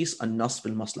takhsis an-nas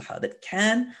bil maslaha, that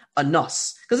can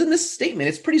an-nas. Because in this statement,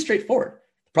 it's pretty straightforward.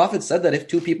 The Prophet said that if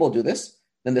two people do this,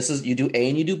 then you do A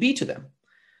and you do B to them.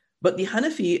 But the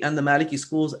Hanafi and the Maliki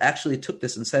schools actually took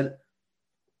this and said,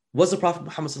 was the Prophet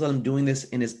Muhammad sallallahu alaihi wasallam doing this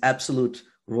in his absolute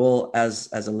role as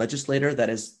a legislator,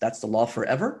 that's the law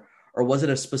forever? Or was it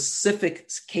a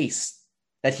specific case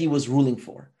that he was ruling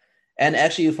for? And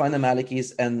actually you find the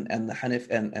Malikis and the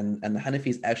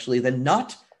Hanafis actually then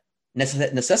not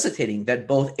necessitating that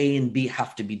both A and B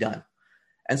have to be done.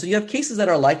 And so you have cases that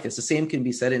are like this. The same can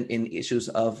be said in issues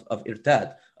of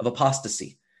irtad, of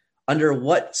apostasy. Under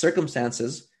what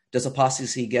circumstances does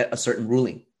apostasy get a certain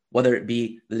ruling, whether it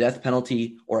be the death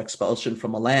penalty or expulsion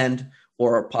from a land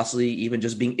or possibly even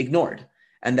just being ignored?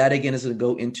 And that again is going to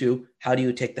go into how do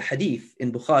you take the hadith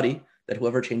in Bukhari that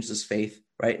whoever changes his faith,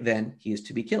 right, then he is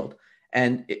to be killed.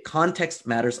 And context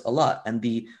matters a lot. And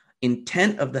the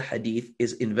intent of the hadith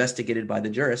is investigated by the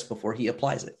jurist before he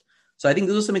applies it. So I think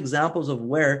those are some examples of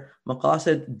where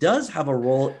maqasid does have a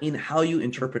role in how you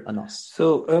interpret a nas.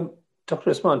 So,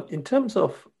 Dr. Usman, in terms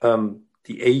of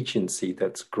the agency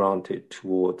that's granted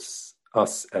towards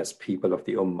us as people of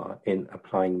the Ummah in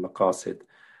applying maqasid.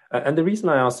 And the reason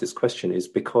I ask this question is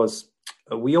because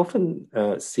we often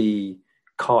see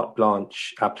carte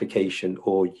blanche application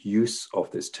or use of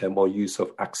this term or use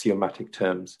of axiomatic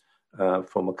terms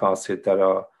for maqasid that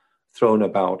are thrown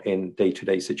about in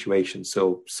day-to-day situations.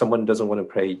 So someone doesn't want to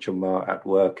pray Jummah at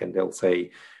work and they'll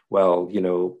say, well,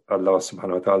 Allah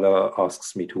subhanahu wa ta'ala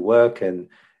asks me to work and,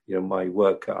 my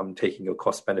work, I'm taking a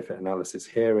cost-benefit analysis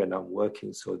here and I'm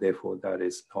working, so therefore that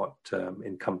is not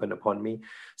incumbent upon me.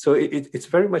 So it's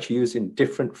very much used in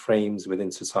different frames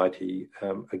within society,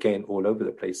 again, all over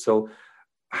the place. So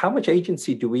how much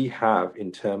agency do we have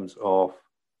in terms of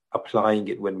applying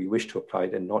it when we wish to apply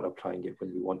it and not applying it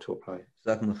when we want to apply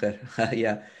it?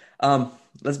 Yeah.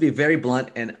 Let's be very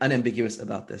blunt and unambiguous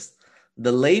about this.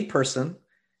 The lay person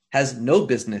has no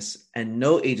business and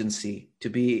no agency to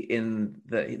be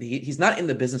he's not in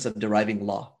the business of deriving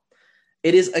law.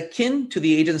 It is akin to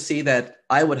the agency that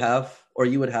I would have or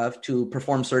you would have to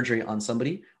perform surgery on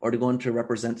somebody or to go in to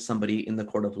represent somebody in the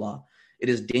court of law. It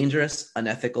is dangerous,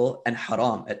 unethical, and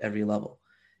haram at every level.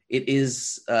 It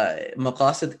is,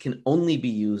 maqasid can only be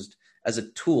used as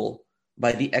a tool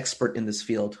by the expert in this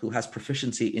field who has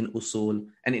proficiency in usul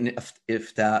and in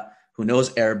ifta, who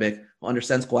knows Arabic, who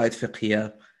understands qawaid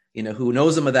fiqhiyah, who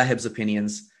knows the madahib's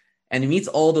opinions, and meets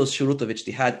all those shurut of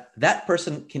ijtihad. That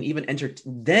person can even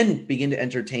then begin to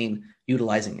entertain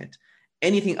utilizing it.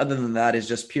 Anything other than that is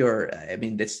just pure,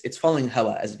 it's following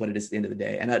hawa as what it is at the end of the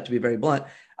day. And to be very blunt,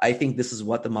 I think this is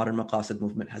what the modern maqasid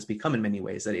movement has become in many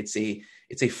ways, that it's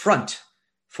a front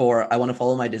for, I want to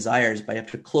follow my desires, but I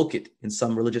have to cloak it in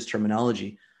some religious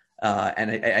terminology.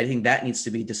 And I think that needs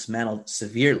to be dismantled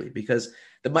severely, because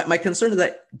my concern is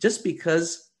that just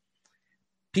because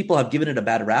people have given it a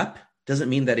bad rap doesn't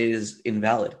mean that it is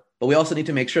invalid. But we also need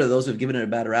to make sure that those who have given it a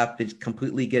bad rap, they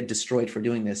completely get destroyed for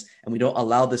doing this. And we don't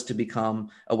allow this to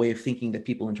become a way of thinking that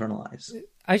people internalize.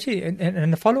 Actually,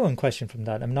 and the follow-on question from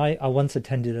that, I once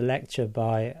attended a lecture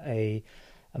by a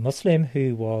Muslim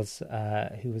who was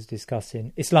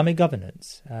discussing Islamic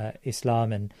governance,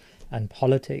 Islam and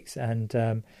politics.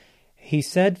 And he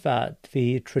said that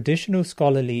the traditional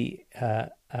scholarly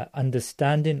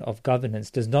understanding of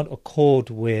governance does not accord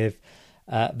with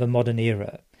the modern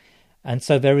era. And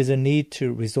so there is a need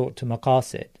to resort to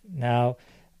maqasid. Now,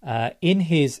 in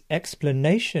his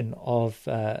explanation of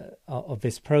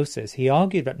this process, he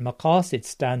argued that maqasid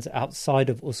stands outside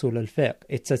of usul al-fiqh.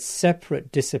 It's a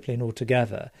separate discipline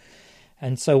altogether.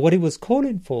 And so what he was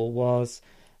calling for was,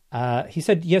 he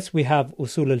said, yes, we have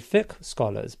usul al-fiqh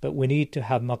scholars, but we need to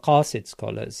have maqasid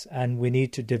scholars, and we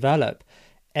need to develop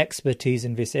expertise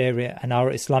in this area. And our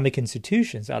Islamic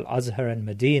institutions, Al-Azhar and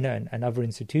Medina and other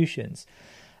institutions,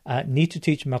 need to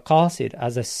teach maqasid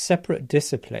as a separate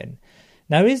discipline.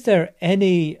 Now, is there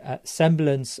any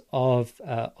semblance of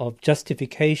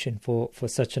justification for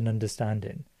such an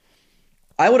understanding?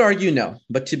 I would argue no,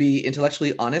 but to be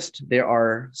intellectually honest, there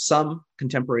are some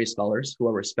contemporary scholars who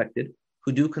are respected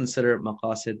who do consider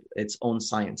maqasid its own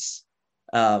science.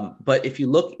 But if you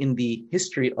look in the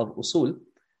history of usul,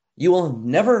 you will have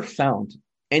never found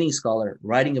any scholar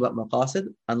writing about maqasid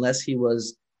unless he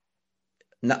was,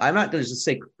 I'm not going to just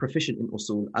say proficient in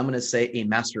usul, I'm going to say a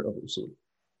master of usul.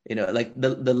 Like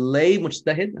the lay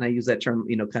mujtahid, and I use that term,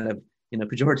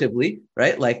 pejoratively,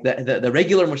 right? Like the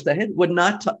regular mujtahid would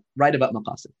not write about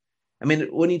maqasid.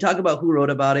 When you talk about who wrote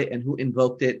about it and who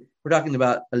invoked it, we're talking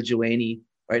about Al-Juwayni,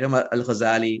 right? Talking about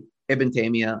Al-Ghazali, Ibn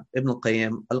Taymiyyah, Ibn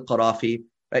Al-Qayyim, Al-Qarafi,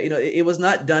 right? It was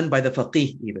not done by the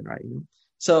faqih even, right?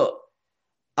 So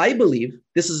I believe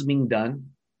this is being done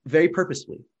very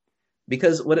purposefully,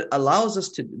 because what it allows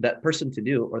that person to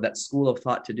do, or that school of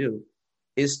thought to do,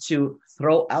 is to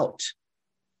throw out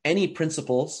any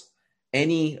principles,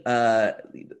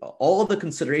 all of the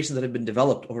considerations that have been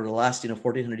developed over the last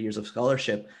 1,400 years of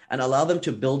scholarship, and allow them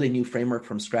to build a new framework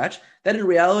from scratch that in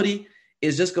reality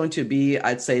is just going to be,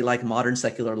 I'd say, like modern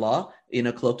secular law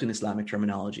cloaked in Islamic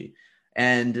terminology.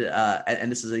 And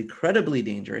this is incredibly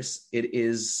dangerous. It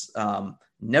is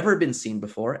never been seen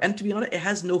before. And to be honest, it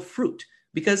has no fruit,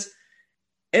 because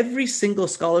every single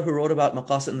scholar who wrote about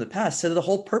maqasid in the past said that the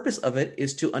whole purpose of it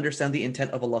is to understand the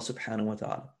intent of Allah subhanahu wa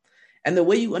ta'ala. And the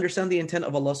way you understand the intent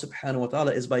of Allah subhanahu wa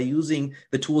ta'ala is by using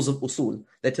the tools of usul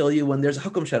that tell you when there's a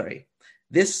hukum shari.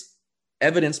 This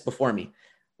evidence before me,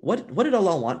 what did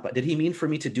Allah want? But did he mean for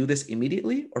me to do this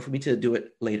immediately or for me to do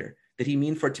it later? Did he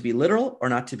mean for it to be literal or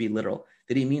not to be literal?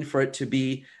 Did he mean for it to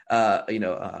be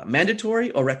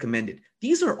mandatory or recommended?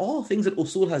 These are all things that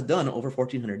usul has done over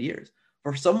 1,400 years.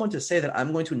 For someone to say that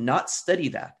I'm going to not study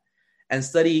that and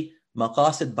study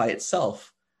maqasid by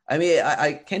itself, I mean,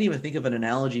 I can't even think of an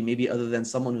analogy maybe other than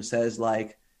someone who says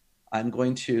like, I'm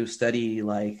going to study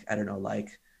like, I don't know,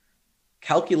 like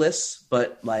calculus,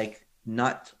 but like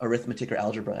not arithmetic or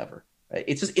algebra ever. Right?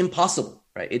 It's just impossible,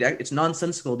 right? It's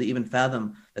nonsensical to even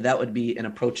fathom that would be an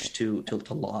approach to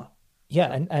law.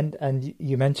 Yeah, and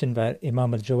you mentioned that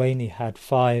Imam al-Juwayni had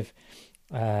five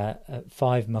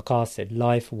maqasid: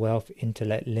 life, wealth,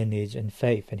 intellect, lineage, and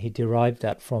faith, and he derived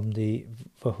that from the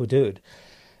hudud.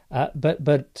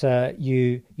 But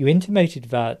you intimated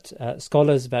that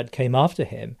scholars that came after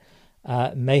him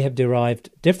may have derived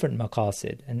different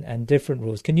maqasid and different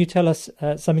rules. Can you tell us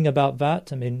something about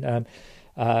that? I mean,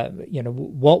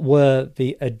 what were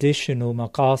the additional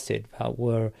maqasid that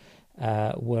were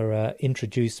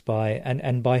introduced by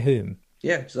and by whom?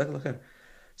 Yeah, Jazakallah.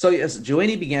 So yes,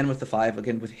 Juwayni began with the five,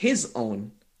 again, with his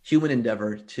own human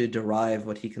endeavor to derive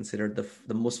what he considered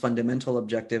the most fundamental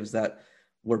objectives that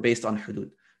were based on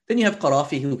hudud. Then you have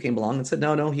Qarafi, who came along and said,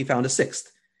 no, he found a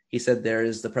sixth. He said there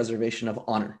is the preservation of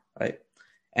honor, right?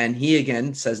 And he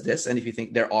again says this, and if you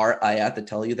think there are ayat that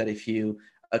tell you that if you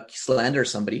slander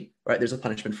somebody, right, there's a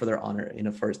punishment for their honor,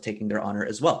 for taking their honor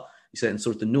as well. He said in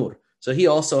Surah An-Nur. So he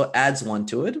also adds one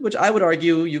to it, which I would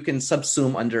argue you can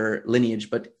subsume under lineage,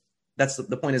 but that's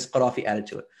the point is Qarafi added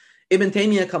to it. Ibn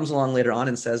Taymiyyah comes along later on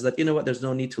and says that, there's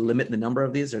no need to limit the number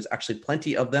of these. There's actually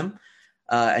plenty of them.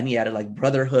 And he added like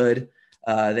brotherhood.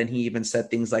 Then he even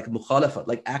said things like mukhalafat,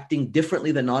 like acting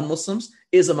differently than non-Muslims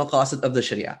is a maqasid of the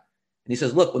Sharia. And he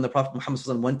says, look, when the Prophet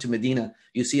Muhammad went to Medina,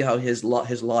 you see how his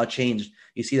law changed.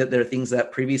 You see that there are things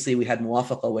that previously we had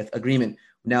muwafaqa with agreement.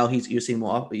 Now you're seeing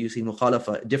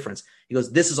mukhalafa, difference. He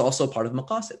goes, this is also part of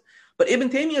maqasid. But Ibn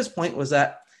Taymiyyah's point was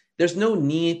that there's no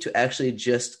need to actually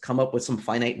just come up with some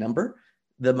finite number.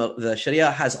 The Sharia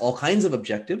has all kinds of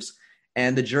objectives,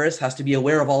 and the jurist has to be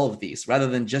aware of all of these rather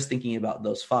than just thinking about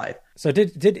those five. So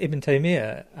did Ibn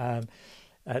Taymiyyah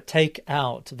take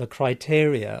out the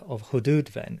criteria of hudud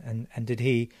then, and did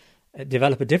he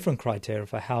develop a different criteria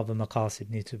for how the maqasid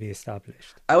need to be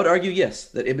established? I would argue yes,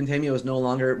 that Ibn Taymiyyah was no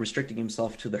longer restricting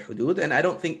himself to the hudud, and I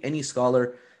don't think any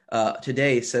scholar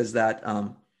today says that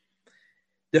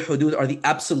the hudud are the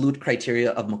absolute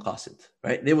criteria of maqasid,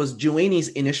 right? There was Juwayni's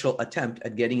initial attempt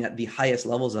at getting at the highest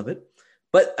levels of it.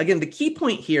 But again, the key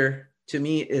point here to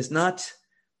me is not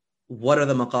what are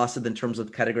the maqasid in terms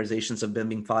of categorizations of them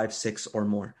being 5, 6, or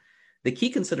more. The key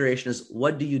consideration is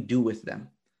what do you do with them?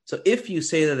 So if you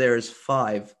say that there is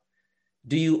 5,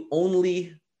 do you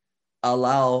only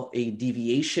allow a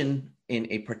deviation in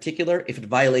a particular if it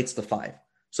violates the 5?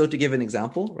 So to give an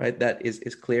example, right, that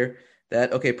is clear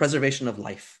that, okay, preservation of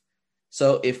life.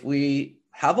 So if we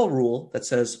have a rule that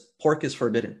says pork is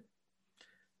forbidden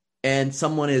and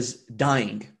someone is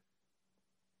dying,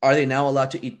 are they now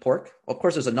allowed to eat pork? Of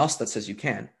course, there's a nas that says you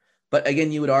can. But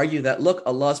again, you would argue that, look,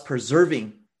 Allah is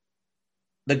preserving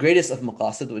the greatest of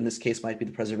maqasid, in this case might be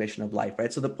the preservation of life,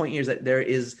 right? So the point here is that there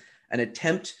is an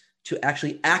attempt to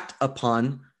actually act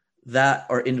upon that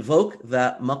or invoke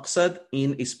that maqsad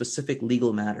in a specific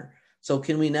legal matter. So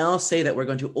can we now say that we're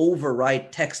going to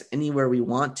override text anywhere we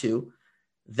want to?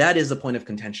 That is the point of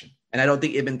contention. And I don't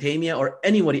think Ibn Taymiyyah or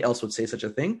anybody else would say such a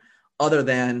thing other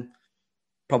than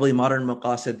probably modern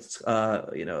maqasids,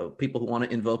 people who want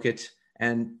to invoke it,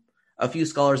 and a few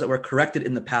scholars that were corrected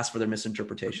in the past for their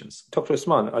misinterpretations. Dr.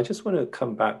 Usman, I just want to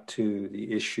come back to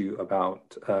the issue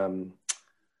about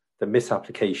the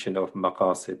misapplication of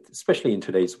maqasid, especially in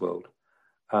today's world,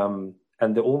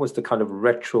 and almost the kind of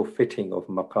retrofitting of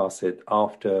maqasid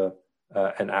after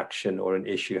an action or an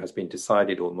issue has been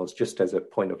decided, almost just as a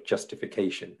point of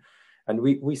justification. And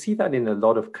we see that in a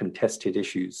lot of contested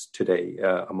issues today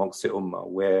amongst the ummah,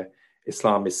 where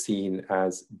Islam is seen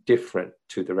as different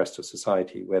to the rest of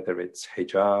society, whether it's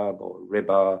hijab or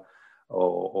riba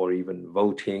or even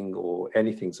voting or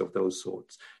anything of those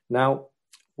sorts. Now,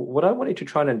 what I wanted to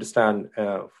try and understand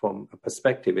from a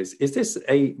perspective is this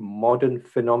a modern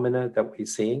phenomena that we're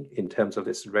seeing in terms of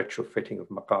this retrofitting of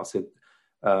maqasid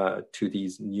to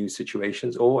these new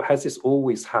situations, or has this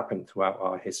always happened throughout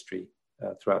our history?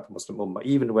 Throughout the Muslim Ummah,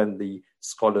 even when the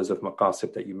scholars of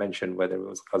maqasid that you mentioned, whether it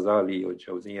was Ghazali or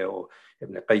Jawziyah or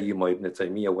Ibn Qayyim or Ibn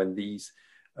Taymiyyah, when these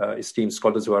esteemed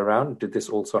scholars were around, did this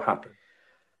also happen?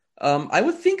 I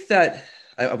would think that,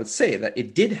 I would say that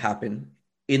it did happen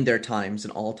in their times, in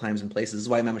all times and places. This is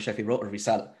why Imam Shafi'i wrote a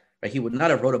Risala, right? He would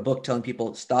not have wrote a book telling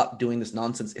people, stop doing this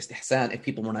nonsense, istihsan, if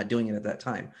people were not doing it at that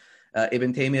time.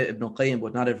 Ibn Taymiyyah, Ibn Qayyim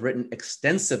would not have written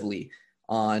extensively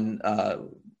on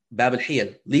Bab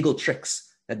al-Hiyal, legal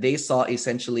tricks, that they saw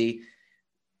essentially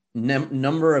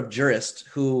number of jurists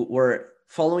who were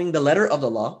following the letter of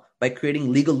the law by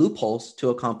creating legal loopholes to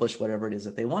accomplish whatever it is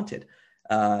that they wanted.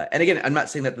 And again, I'm not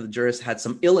saying that the jurists had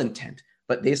some ill intent,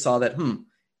 but they saw that,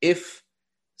 if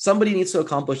somebody needs to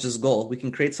accomplish this goal, we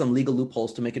can create some legal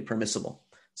loopholes to make it permissible.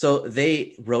 So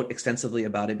they wrote extensively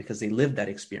about it because they lived that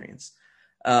experience.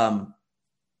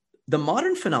 The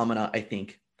modern phenomena, I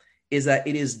think, is that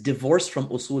it is divorced from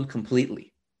usul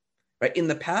completely. Right? In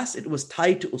the past, it was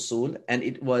tied to usul, and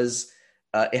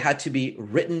it had to be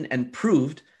written and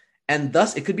proved, and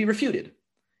thus it could be refuted.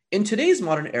 In today's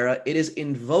modern era, it is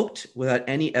invoked without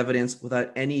any evidence,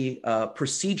 without any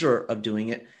procedure of doing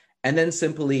it, and then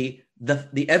simply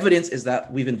the evidence is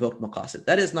that we've invoked maqasid.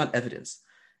 That is not evidence.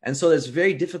 And so it's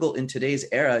very difficult in today's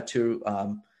era to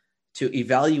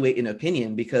evaluate an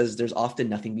opinion because there's often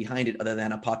nothing behind it other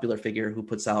than a popular figure who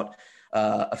puts out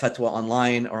a fatwa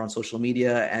online or on social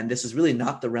media. And this is really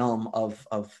not the realm of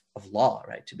law,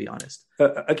 right, to be honest.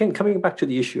 Again, coming back to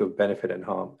the issue of benefit and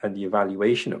harm and the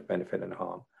evaluation of benefit and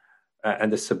harm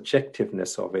and the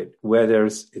subjectiveness of it, where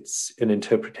it's an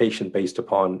interpretation based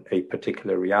upon a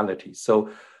particular reality. So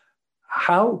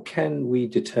how can we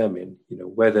determine,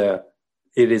 whether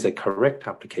it is a correct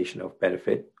application of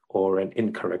benefit or an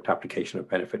incorrect application of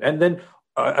benefit? And then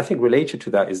I think related to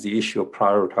that is the issue of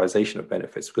prioritization of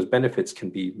benefits, because benefits can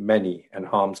be many and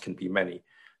harms can be many.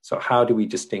 So how do we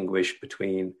distinguish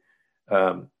between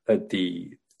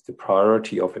the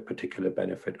priority of a particular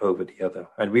benefit over the other?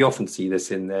 And we often see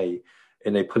this in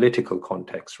a political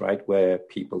context, right, where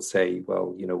people say,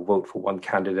 well, vote for one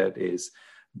candidate is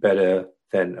better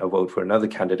than a vote for another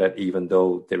candidate, even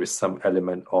though there is some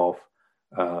element of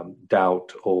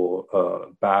doubt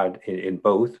or bad in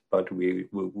both, but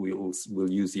we'll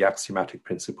use the axiomatic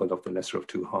principle of the lesser of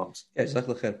two harms. Yeah,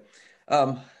 exactly.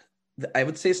 I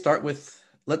would say start with,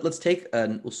 let's take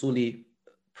an usuli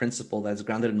principle that's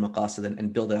grounded in maqasid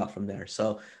and build it out from there.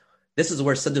 So this is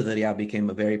where sadd al-dhari'a became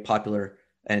a very popular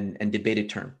and debated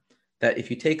term. That if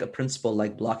you take a principle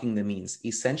like blocking the means,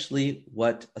 essentially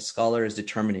what a scholar is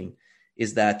determining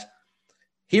is that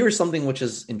here is something which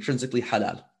is intrinsically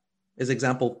halal. As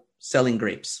example, selling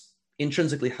grapes,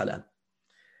 intrinsically halal.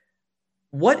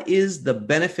 What is the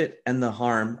benefit and the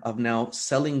harm of now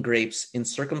selling grapes in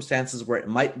circumstances where it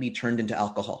might be turned into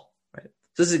alcohol, right?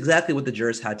 So this is exactly what the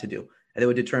jurists had to do. And they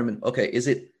would determine, okay, is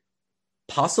it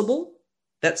possible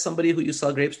that somebody who you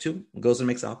sell grapes to goes and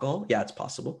makes alcohol? Yeah, it's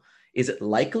possible. Is it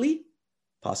likely?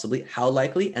 Possibly. How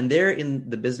likely? And they're in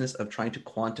the business of trying to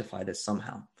quantify this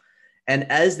somehow. And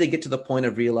as they get to the point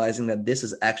of realizing that this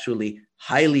is actually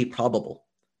highly probable,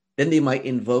 then they might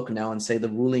invoke now and say the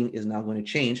ruling is now going to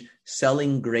change.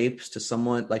 Selling grapes to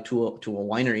someone, like to a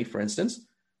winery, for instance,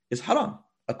 is haram,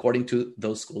 according to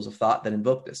those schools of thought that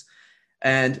invoke this.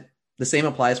 And the same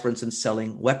applies, for instance,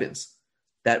 selling weapons.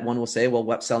 That one will say,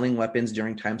 well, selling weapons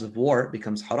during times of war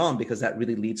becomes haram because that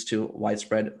really leads to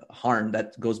widespread harm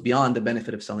that goes beyond the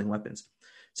benefit of selling weapons.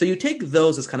 So you take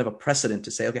those as kind of a precedent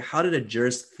to say, okay, how did a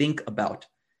jurist think about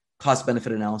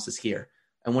cost-benefit analysis here?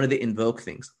 And when did they invoke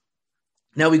things?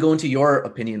 Now we go into your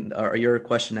opinion or your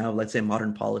question now, let's say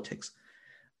modern politics.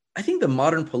 I think the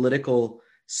modern political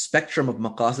spectrum of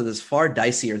maqasid is far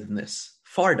dicier than this,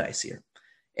 far dicier.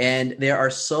 And there are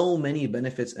so many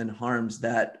benefits and harms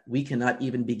that we cannot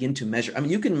even begin to measure. I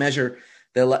mean, you can measure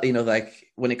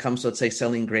like when it comes to, let's say,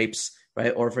 selling grapes,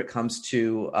 right? Or if it comes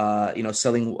to,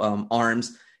 selling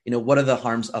arms, what are the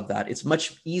harms of that? It's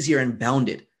much easier and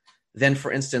bounded than,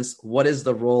 for instance, what is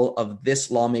the role of this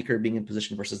lawmaker being in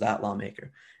position versus that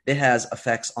lawmaker? It has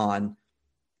effects on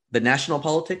the national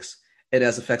politics. It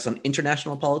has effects on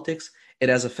international politics. It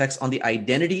has effects on the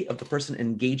identity of the person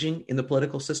engaging in the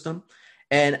political system.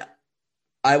 And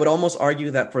I would almost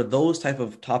argue that for those type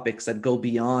of topics that go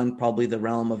beyond probably the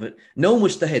realm of it, no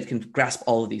mujtahid can grasp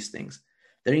all of these things.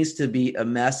 There needs to be a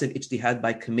massive ijtihad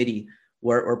by committee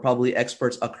where probably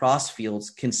experts across fields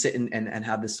can sit and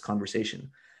have this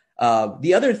conversation.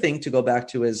 The other thing to go back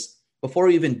to is before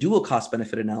we even do a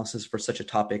cost-benefit analysis for such a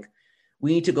topic,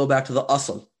 we need to go back to the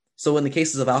asl. So in the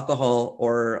cases of alcohol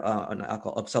or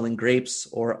of selling grapes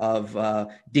or of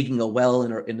digging a well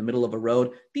in the middle of a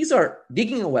road,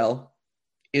 digging a well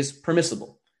is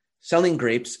permissible. Selling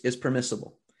grapes is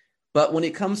permissible. But when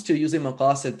it comes to using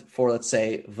maqasid for, let's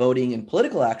say, voting and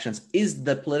political actions, is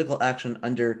the political action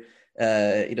under,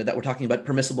 that we're talking about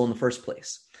permissible in the first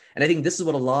place? And I think this is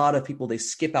what a lot of people, they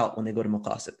skip out when they go to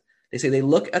maqasid. They say they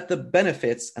look at the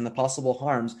benefits and the possible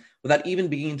harms without even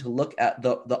beginning to look at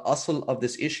the asl of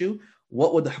this issue.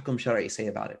 What would the hukum shari say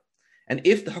about it? And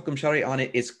if the hukum shari on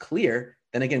it is clear,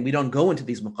 then again, we don't go into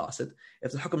these maqasid.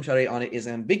 If the hukum shari on it is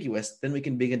ambiguous, then we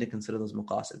can begin to consider those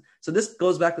maqasid. So this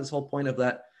goes back to this whole point of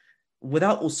that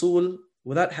without usul,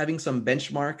 without having some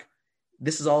benchmark,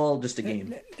 this is all just a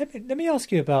game. Let me ask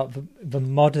you about the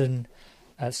modern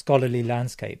scholarly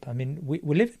landscape. I mean, we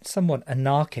live in somewhat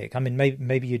anarchic. I mean,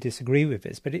 maybe you disagree with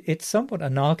this, but it's somewhat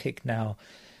anarchic now.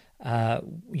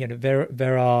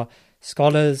 There are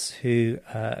scholars who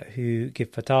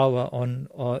give fatwa on,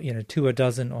 or 2 or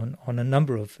dozen on a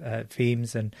number of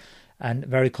themes and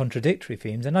very contradictory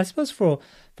themes. And I suppose for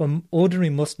ordinary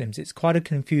Muslims, it's quite a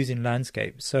confusing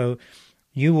landscape. So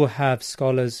you will have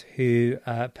scholars who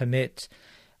permit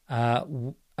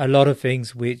a lot of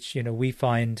things which we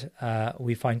find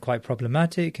quite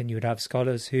problematic, and you would have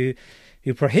scholars who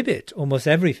prohibit almost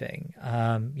everything.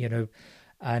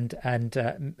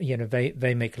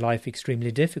 They make life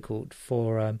extremely difficult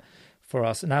for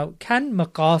us. Now, can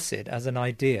maqasid as an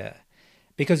idea,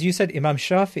 because you said Imam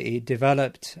Shafi'i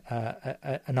developed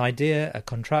an idea, a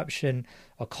contraption,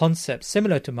 a concept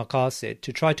similar to maqasid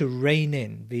to try to rein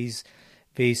in these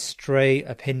stray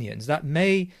opinions that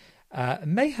may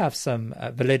have some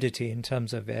validity in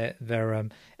terms of their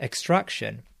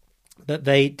extraction, but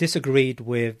they disagreed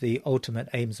with the ultimate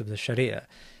aims of the Sharia.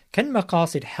 Can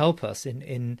maqasid help us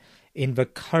in the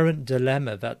current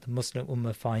dilemma that the Muslim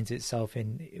Ummah finds itself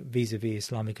in vis-a-vis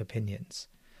Islamic opinions?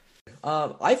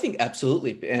 I think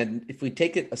absolutely. And if we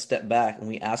take it a step back and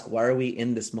we ask, why are we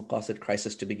in this maqasid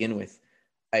crisis to begin with?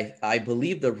 I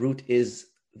believe the root is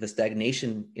the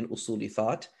stagnation in usuli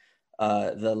thought,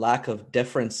 the lack of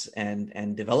deference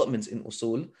and developments in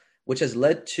usul, which has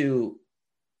led to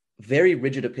very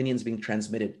rigid opinions being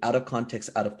transmitted out of context,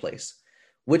 out of place.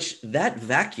 Which that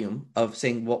vacuum of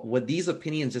saying, well, these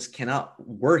opinions just cannot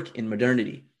work in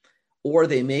modernity, or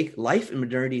they make life in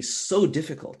modernity so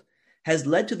difficult, has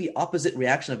led to the opposite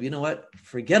reaction of, you know what,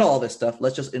 forget all this stuff,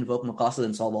 let's just invoke maqasid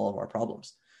and solve all of our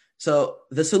problems. So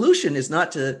the solution is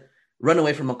not to run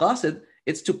away from maqasid,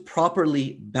 it's to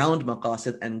properly bound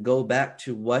maqasid and go back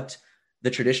to what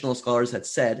the traditional scholars had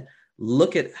said,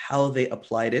 look at how they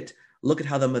applied it, look at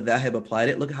how the madhahib applied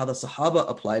it, look at how the sahaba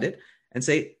applied it, and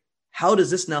say, how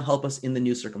does this now help us in the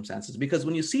new circumstances? Because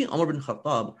when you see Umar bin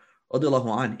Khattab,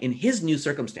 in his new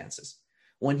circumstances,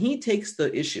 when he takes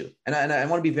the issue, and I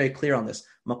want to be very clear on this,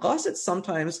 maqasid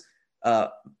sometimes,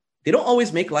 they don't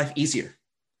always make life easier,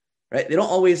 right? They don't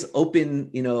always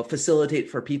facilitate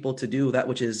for people to do that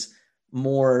which is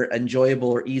more enjoyable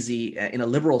or easy in a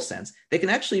liberal sense. They can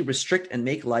actually restrict and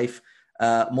make life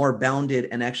more bounded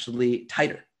and actually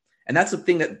tighter. And that's the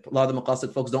thing that a lot of the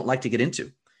maqasid folks don't like to get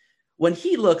into. When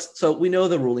he looks, so we know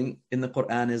the ruling in the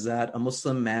Quran is that a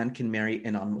Muslim man can marry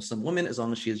a non-Muslim woman as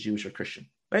long as she is Jewish or Christian,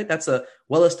 right? That's a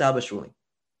well-established ruling.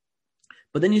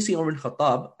 But then you see Umar bin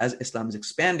Khattab, as Islam is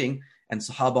expanding and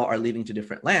Sahaba are leaving to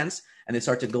different lands, and they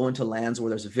start to go into lands where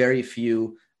there's very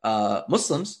few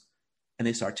Muslims, and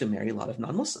they start to marry a lot of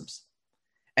non-Muslims.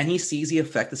 And he sees the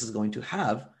effect this is going to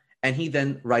have, and he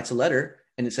then writes a letter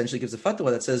and essentially gives a fatwa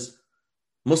that says,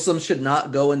 Muslims should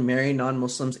not go and marry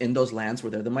non-Muslims in those lands where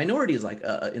they're the minorities, like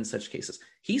in such cases.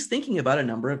 He's thinking about a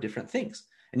number of different things.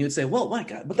 And you would say, well, my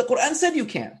God, but the Quran said you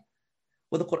can.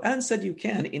 Well, the Quran said you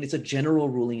can, and it's a general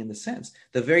ruling in the sense.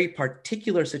 The very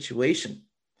particular situation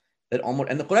that Umar,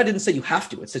 and the Quran didn't say you have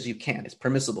to, it says you can, it's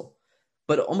permissible.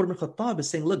 But Umar bin Khattab is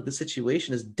saying, look, the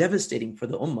situation is devastating for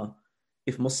the Ummah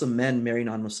if Muslim men marry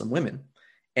non-Muslim women.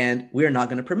 And we're not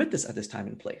going to permit this at this time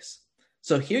and place.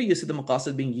 So here you see the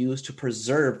maqasid being used to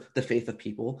preserve the faith of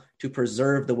people, to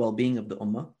preserve the well-being of the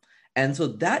ummah. And so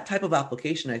that type of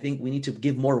application, I think we need to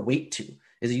give more weight to,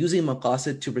 is using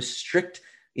maqasid to restrict,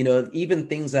 even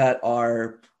things that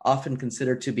are often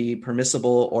considered to be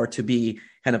permissible or to be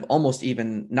kind of almost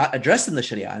even not addressed in the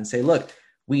Sharia, and say, look,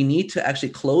 we need to actually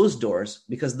close doors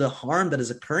because the harm that is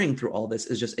occurring through all this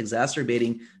is just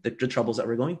exacerbating the troubles that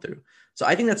we're going through. So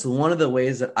I think that's one of the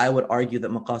ways that I would argue that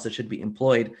maqasid should be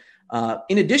employed.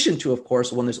 In addition to, of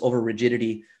course, when there's over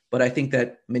rigidity, but I think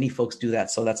that many folks do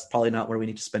that. So that's probably not where we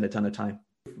need to spend a ton of time.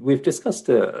 We've discussed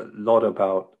a lot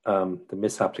about the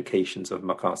misapplications of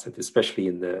maqasid, especially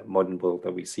in the modern world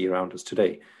that we see around us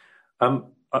today.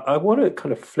 I want to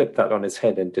kind of flip that on its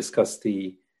head and discuss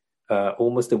the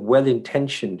almost a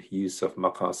well-intentioned use of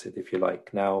maqasid, if you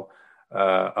like. Now,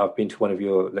 I've been to one of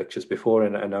your lectures before,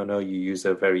 and I know you use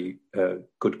a very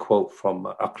good quote from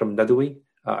Akram Nadawi,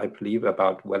 I believe,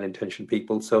 about well-intentioned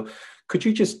people. So could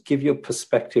you just give your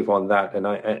perspective on that?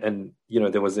 And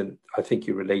there was I think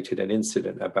you related an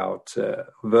incident about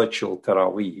virtual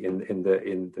Taraweeh in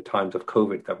the times of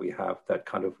COVID that we have that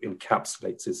kind of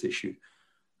encapsulates this issue.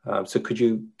 So could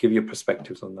you give your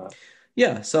perspectives on that?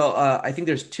 Yeah, so I think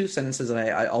there's two sentences that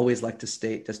I always like to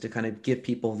state just to kind of give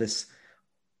people this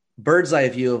bird's eye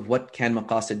view of what can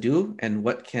maqasid do and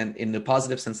what can, in the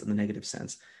positive sense and the negative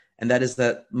sense. And that is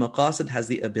that maqasid has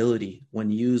the ability,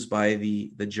 when used by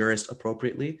the jurist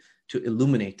appropriately, to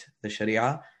illuminate the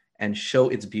Sharia and show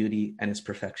its beauty and its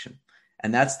perfection.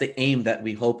 And that's the aim that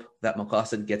we hope that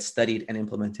maqasid gets studied and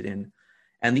implemented in.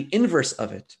 And the inverse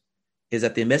of it is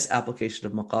that the misapplication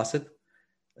of maqasid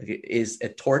is a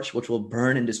torch which will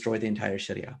burn and destroy the entire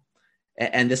Sharia.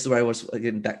 And this is where I was,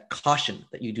 again, that caution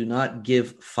that you do not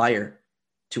give fire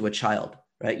to a child,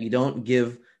 right? You don't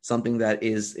give something that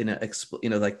is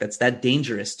that's that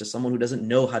dangerous to someone who doesn't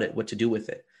know what to do with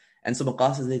it. And so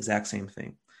maqasid is the exact same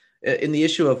thing. In the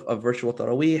issue of virtual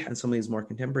tarawih and some of these more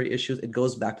contemporary issues, it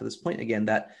goes back to this point again,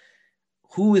 that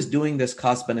who is doing this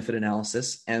cost-benefit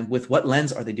analysis and with what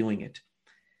lens are they doing it?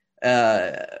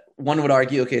 One would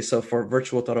argue, okay, so for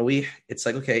virtual tarawih, it's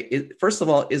like, okay, first of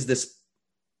all, is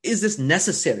this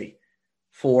necessary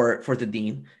for the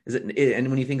deen? Is it? And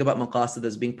when you think about maqasid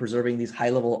as being preserving these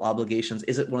high-level obligations,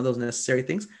 is it one of those necessary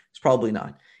things? It's probably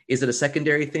not. Is it a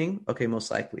secondary thing? Okay, most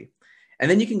likely. And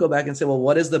then you can go back and say, well,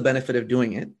 what is the benefit of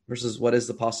doing it versus what is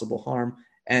the possible harm?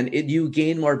 And you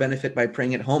gain more benefit by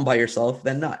praying at home by yourself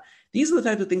than not. These are the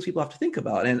types of things people have to think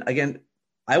about. And again,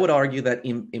 I would argue that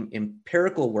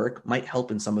empirical work might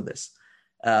help in some of this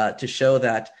to show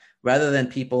that rather than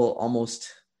people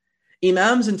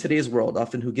imams in today's world,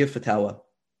 often who give fatwa,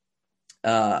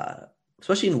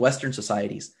 especially in Western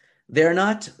societies, they're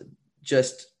not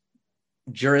just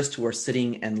jurists who are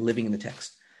sitting and living in the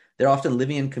text. They're often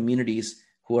living in communities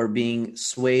who are being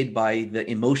swayed by the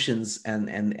emotions and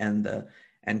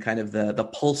kind of the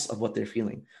pulse of what they're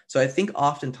feeling. So I think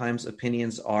oftentimes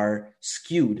opinions are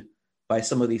skewed by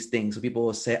some of these things. So people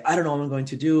will say, I don't know what I'm going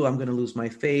to do. I'm going to lose my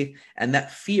faith. And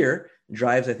that fear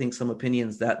drives, I think, some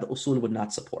opinions that the usul would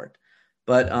not support.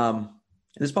 But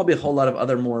there's probably a whole lot of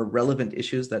other more relevant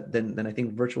issues than I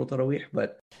think virtual tarawih.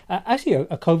 But actually,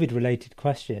 a COVID-related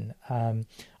question.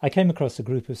 I came across a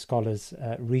group of scholars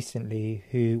recently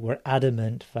who were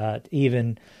adamant that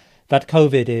that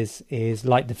COVID is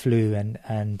like the flu,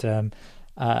 and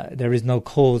there is no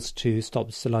cause to stop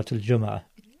Salatul Jummah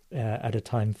at a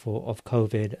time of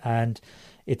COVID, and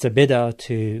it's a bid'ah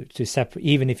to separate.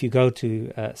 Even if you go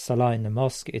to Salah in the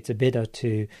mosque, it's a bid'ah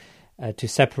to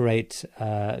separate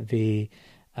the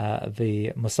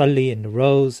musalli in the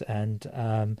rows, and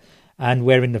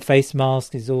wearing the face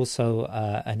mask is also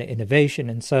an innovation.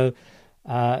 And so,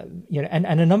 and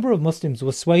a number of Muslims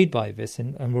were swayed by this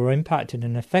and were impacted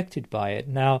and affected by it.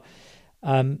 Now,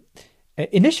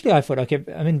 initially I thought, okay,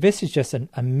 I mean, this is just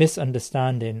a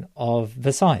misunderstanding of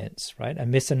the science, right? A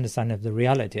misunderstanding of the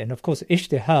reality. And of course,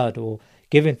 ijtihad, or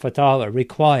giving fatwa,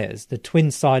 requires the twin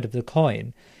side of the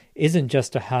coin. Isn't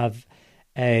just to have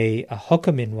a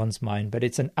hukm in one's mind, but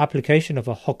it's an application of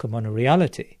a hukm on a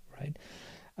reality, right?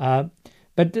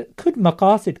 But could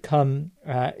maqasid come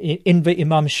in the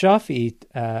Imam Shafi'i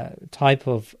type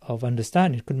of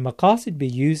understanding? Could maqasid be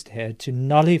used here to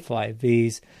nullify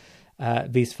these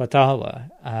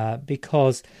fatwa?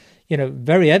 Because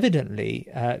very evidently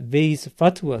these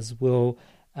fatwas will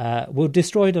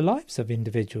destroy the lives of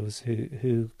individuals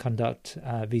who conduct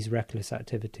these reckless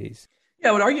activities. Yeah,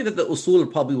 I would argue that the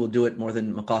usul probably will do it more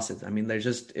than maqasid. I mean, the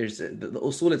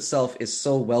usul itself is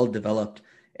so well developed.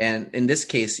 And in this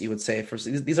case, you would say, first,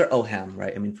 these are oham,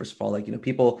 right? I mean, first of all,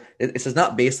 people, this is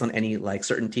not based on any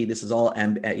certainty. This is all,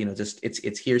 just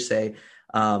it's hearsay.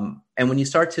 And when you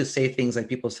start to say things like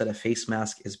people said a face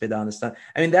mask is bid'ah and stuff,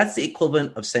 I mean, that's the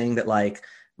equivalent of saying that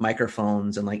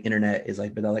microphones and internet is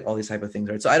bid'ah, all these type of things,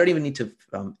 right? So I don't even need to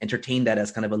entertain that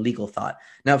as kind of a legal thought.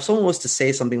 Now, if someone was to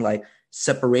say something like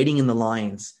separating in the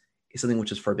lines is something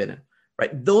which is forbidden,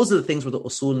 right? Those are the things where the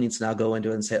usul needs to now go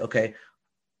into and say, okay,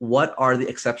 what are the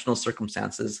exceptional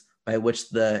circumstances by which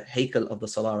the haykal of the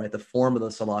salah, right, the form of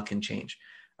the salah can change,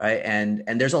 right? And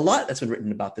there's a lot that's been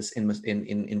written about this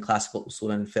in classical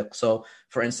usul and fiqh. So,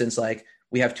 for instance,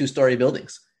 we have 2-story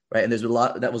buildings, right? And there's a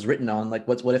lot that was written on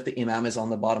what if the imam is on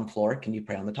the bottom floor? Can you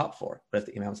pray on the top floor? What if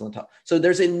the imam is on the top? So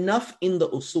there's enough in the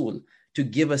usul to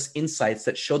give us insights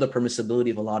that show the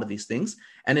permissibility of a lot of these things.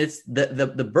 And it's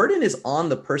the burden is on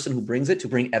the person who brings it to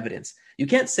bring evidence. You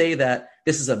can't say that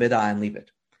this is a bid'ah and leave it.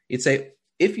 You'd say,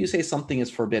 if you say something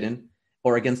is forbidden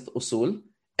or against the usul,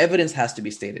 evidence has to be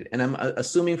stated. And I'm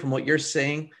assuming from what you're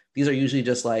saying, these are usually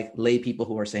just lay people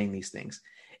who are saying these things.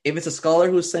 If it's a scholar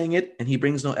who's saying it and he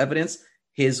brings no evidence,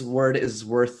 his word is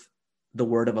worth the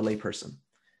word of a lay person.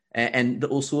 And the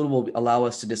usul will allow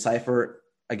us to decipher,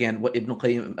 again, what Ibn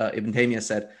Taymiyyah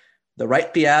said, the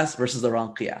right qiyas versus the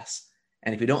wrong qiyas.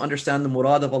 And if you don't understand the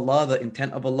murad of Allah, the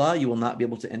intent of Allah, you will not be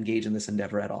able to engage in this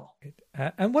endeavor at all.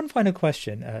 And one final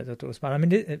question, Dr. Usman. I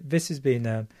mean, this has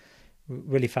been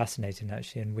really fascinating,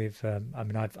 actually, and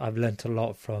I've learned a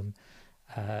lot from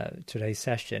today's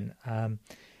session.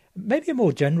 Maybe a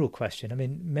more general question. I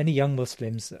mean, many young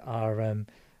Muslims are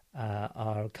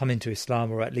are coming to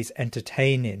Islam, or at least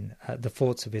entertaining the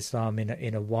thoughts of Islam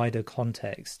in a wider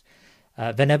context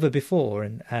than ever before.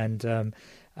 And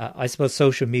I suppose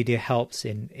social media helps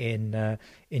in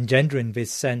engendering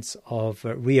this sense of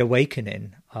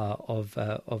reawakening of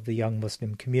the young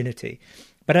Muslim community.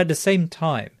 But at the same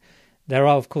time, there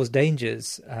are, of course,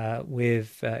 dangers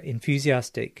with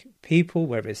enthusiastic people,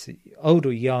 whether it's old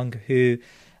or young, who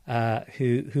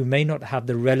may not have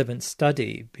the relevant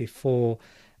study before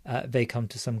they come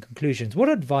to some conclusions. What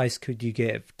advice could you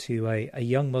give to a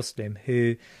young Muslim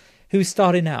who's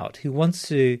starting out, who wants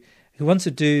to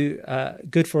do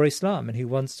good for Islam, and who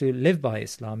wants to live by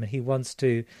Islam, and he wants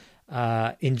to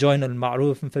enjoin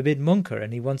al-ma'ruf and forbid munkar,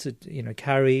 and he wants to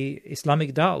carry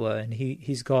Islamic da'wah, and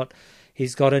he's got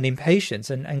an impatience,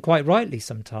 and quite rightly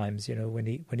sometimes, when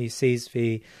he sees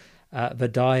the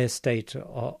dire state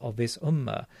of this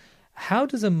ummah. How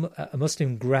does a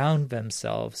Muslim ground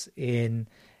themselves in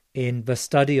the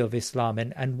study of Islam,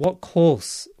 and what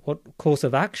course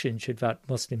of action should that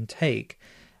Muslim take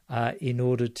in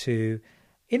order to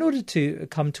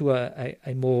come to a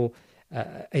more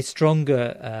a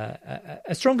stronger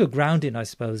grounding, I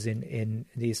suppose, in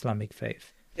the Islamic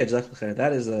faith? Yeah, exactly.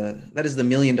 That is the $1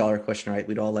 million question, right?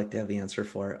 We'd all like to have the answer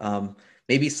for.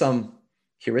 Maybe some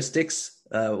heuristics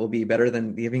will be better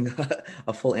than giving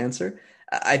a full answer.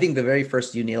 I think the very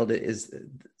first, you nailed it, is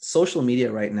social media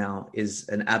right now is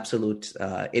an absolute,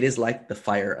 it is like the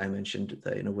fire I mentioned,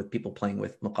 with people playing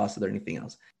with maqasid or anything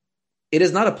else. It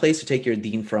is not a place to take your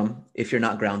deen from if you're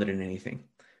not grounded in anything.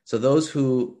 So those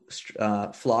who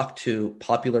flock to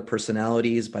popular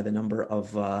personalities by the number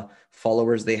of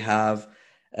followers they have,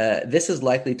 this is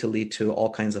likely to lead to all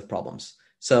kinds of problems.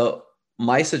 So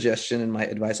my suggestion and my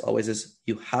advice always is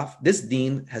this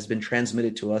deen has been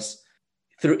transmitted to us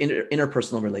through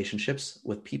interpersonal relationships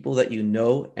with people that you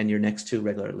know and you're next to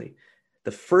regularly.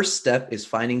 The first step is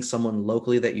finding someone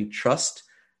locally that you trust,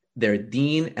 their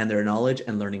deen and their knowledge,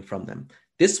 and learning from them.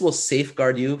 This will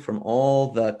safeguard you from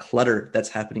all the clutter that's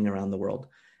happening around the world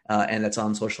and that's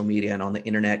on social media and on the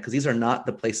internet, because these are not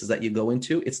the places that you go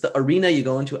into. It's the arena you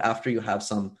go into after you have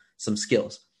some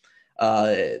skills.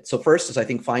 So first is, I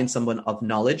think, find someone of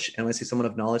knowledge. And when I say someone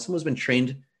of knowledge, someone who's been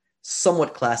trained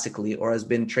somewhat classically, or has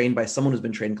been trained by someone who's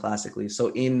been trained classically.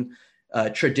 So in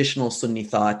traditional Sunni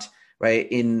thought, right,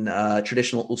 in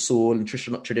traditional usul and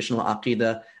traditional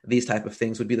aqidah, these type of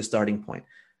things would be the starting point.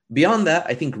 Beyond that,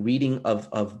 I think reading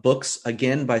of books,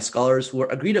 again, by scholars who are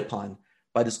agreed upon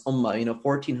by this ummah,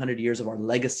 1,400 years of our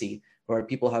legacy, where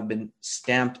people have been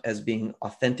stamped as being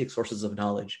authentic sources of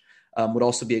knowledge, would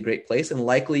also be a great place. And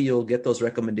likely you'll get those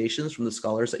recommendations from the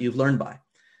scholars that you've learned by.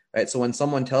 Right. So when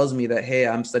someone tells me that, hey,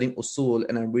 I'm studying usul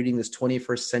and I'm reading this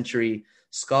 21st century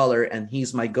scholar and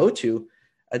he's my go-to,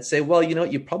 I'd say, well,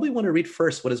 you probably want to read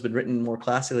first what has been written more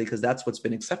classically, because that's what's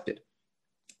been accepted.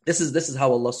 This is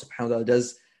how Allah subhanahu wa ta'ala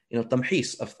does,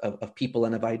 tamhis of people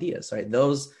and of ideas, right?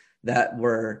 Those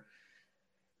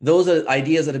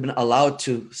ideas that have been allowed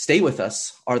to stay with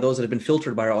us are those that have been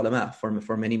filtered by our ulama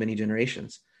for many, many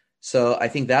generations. So I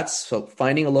think so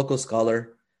finding a local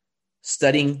scholar,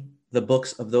 studying the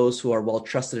books of those who are well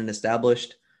trusted and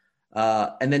established.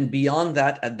 And then beyond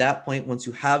that, at that point, once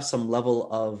you have some level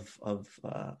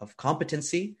of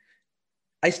competency,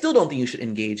 I still don't think you should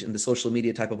engage in the social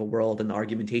media type of a world and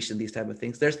argumentation, these type of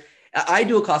things. I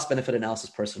do a cost-benefit analysis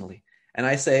personally. And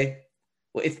I say,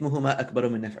 وَإِثْمُهُمَا أَكْبَرُ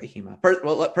مِنْ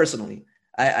نَفْعِهِمَا. Personally,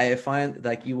 I find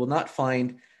like you will not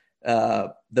find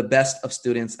the best of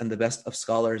students and the best of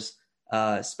scholars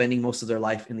spending most of their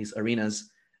life in these arenas.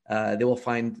 They will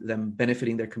find them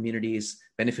benefiting their communities,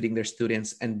 benefiting their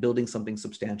students, and building something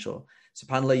substantial.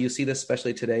 SubhanAllah, you see this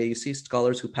especially today. You see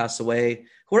scholars who pass away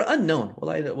who are unknown.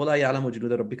 Right?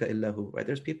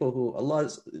 There's people who,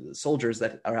 Allah's soldiers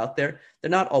that are out there,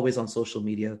 they're not always on social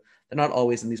media. They're not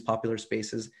always in these popular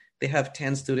spaces. They have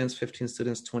 10 students, 15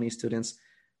 students, 20 students.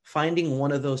 Finding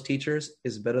one of those teachers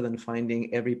is better than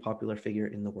finding every popular figure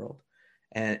in the world.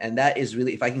 And that is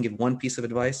really, if I can give one piece of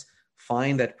advice,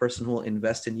 find that person who will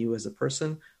invest in you as a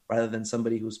person rather than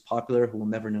somebody who's popular who will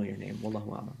never know your name. Wallahu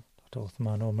a'lam. Dr.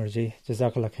 Uthman Omarjee,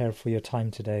 Jazakallah khair for your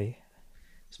time today.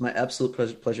 It's my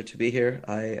absolute pleasure to be here.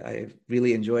 I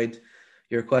really enjoyed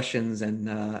your questions and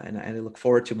I look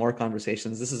forward to more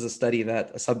conversations. This is a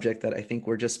subject that I think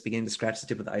we're just beginning to scratch the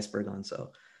tip of the iceberg on.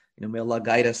 So, may Allah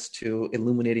guide us to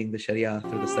illuminating the Sharia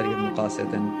through the study of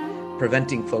maqasid and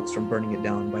preventing folks from burning it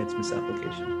down by its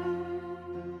misapplication.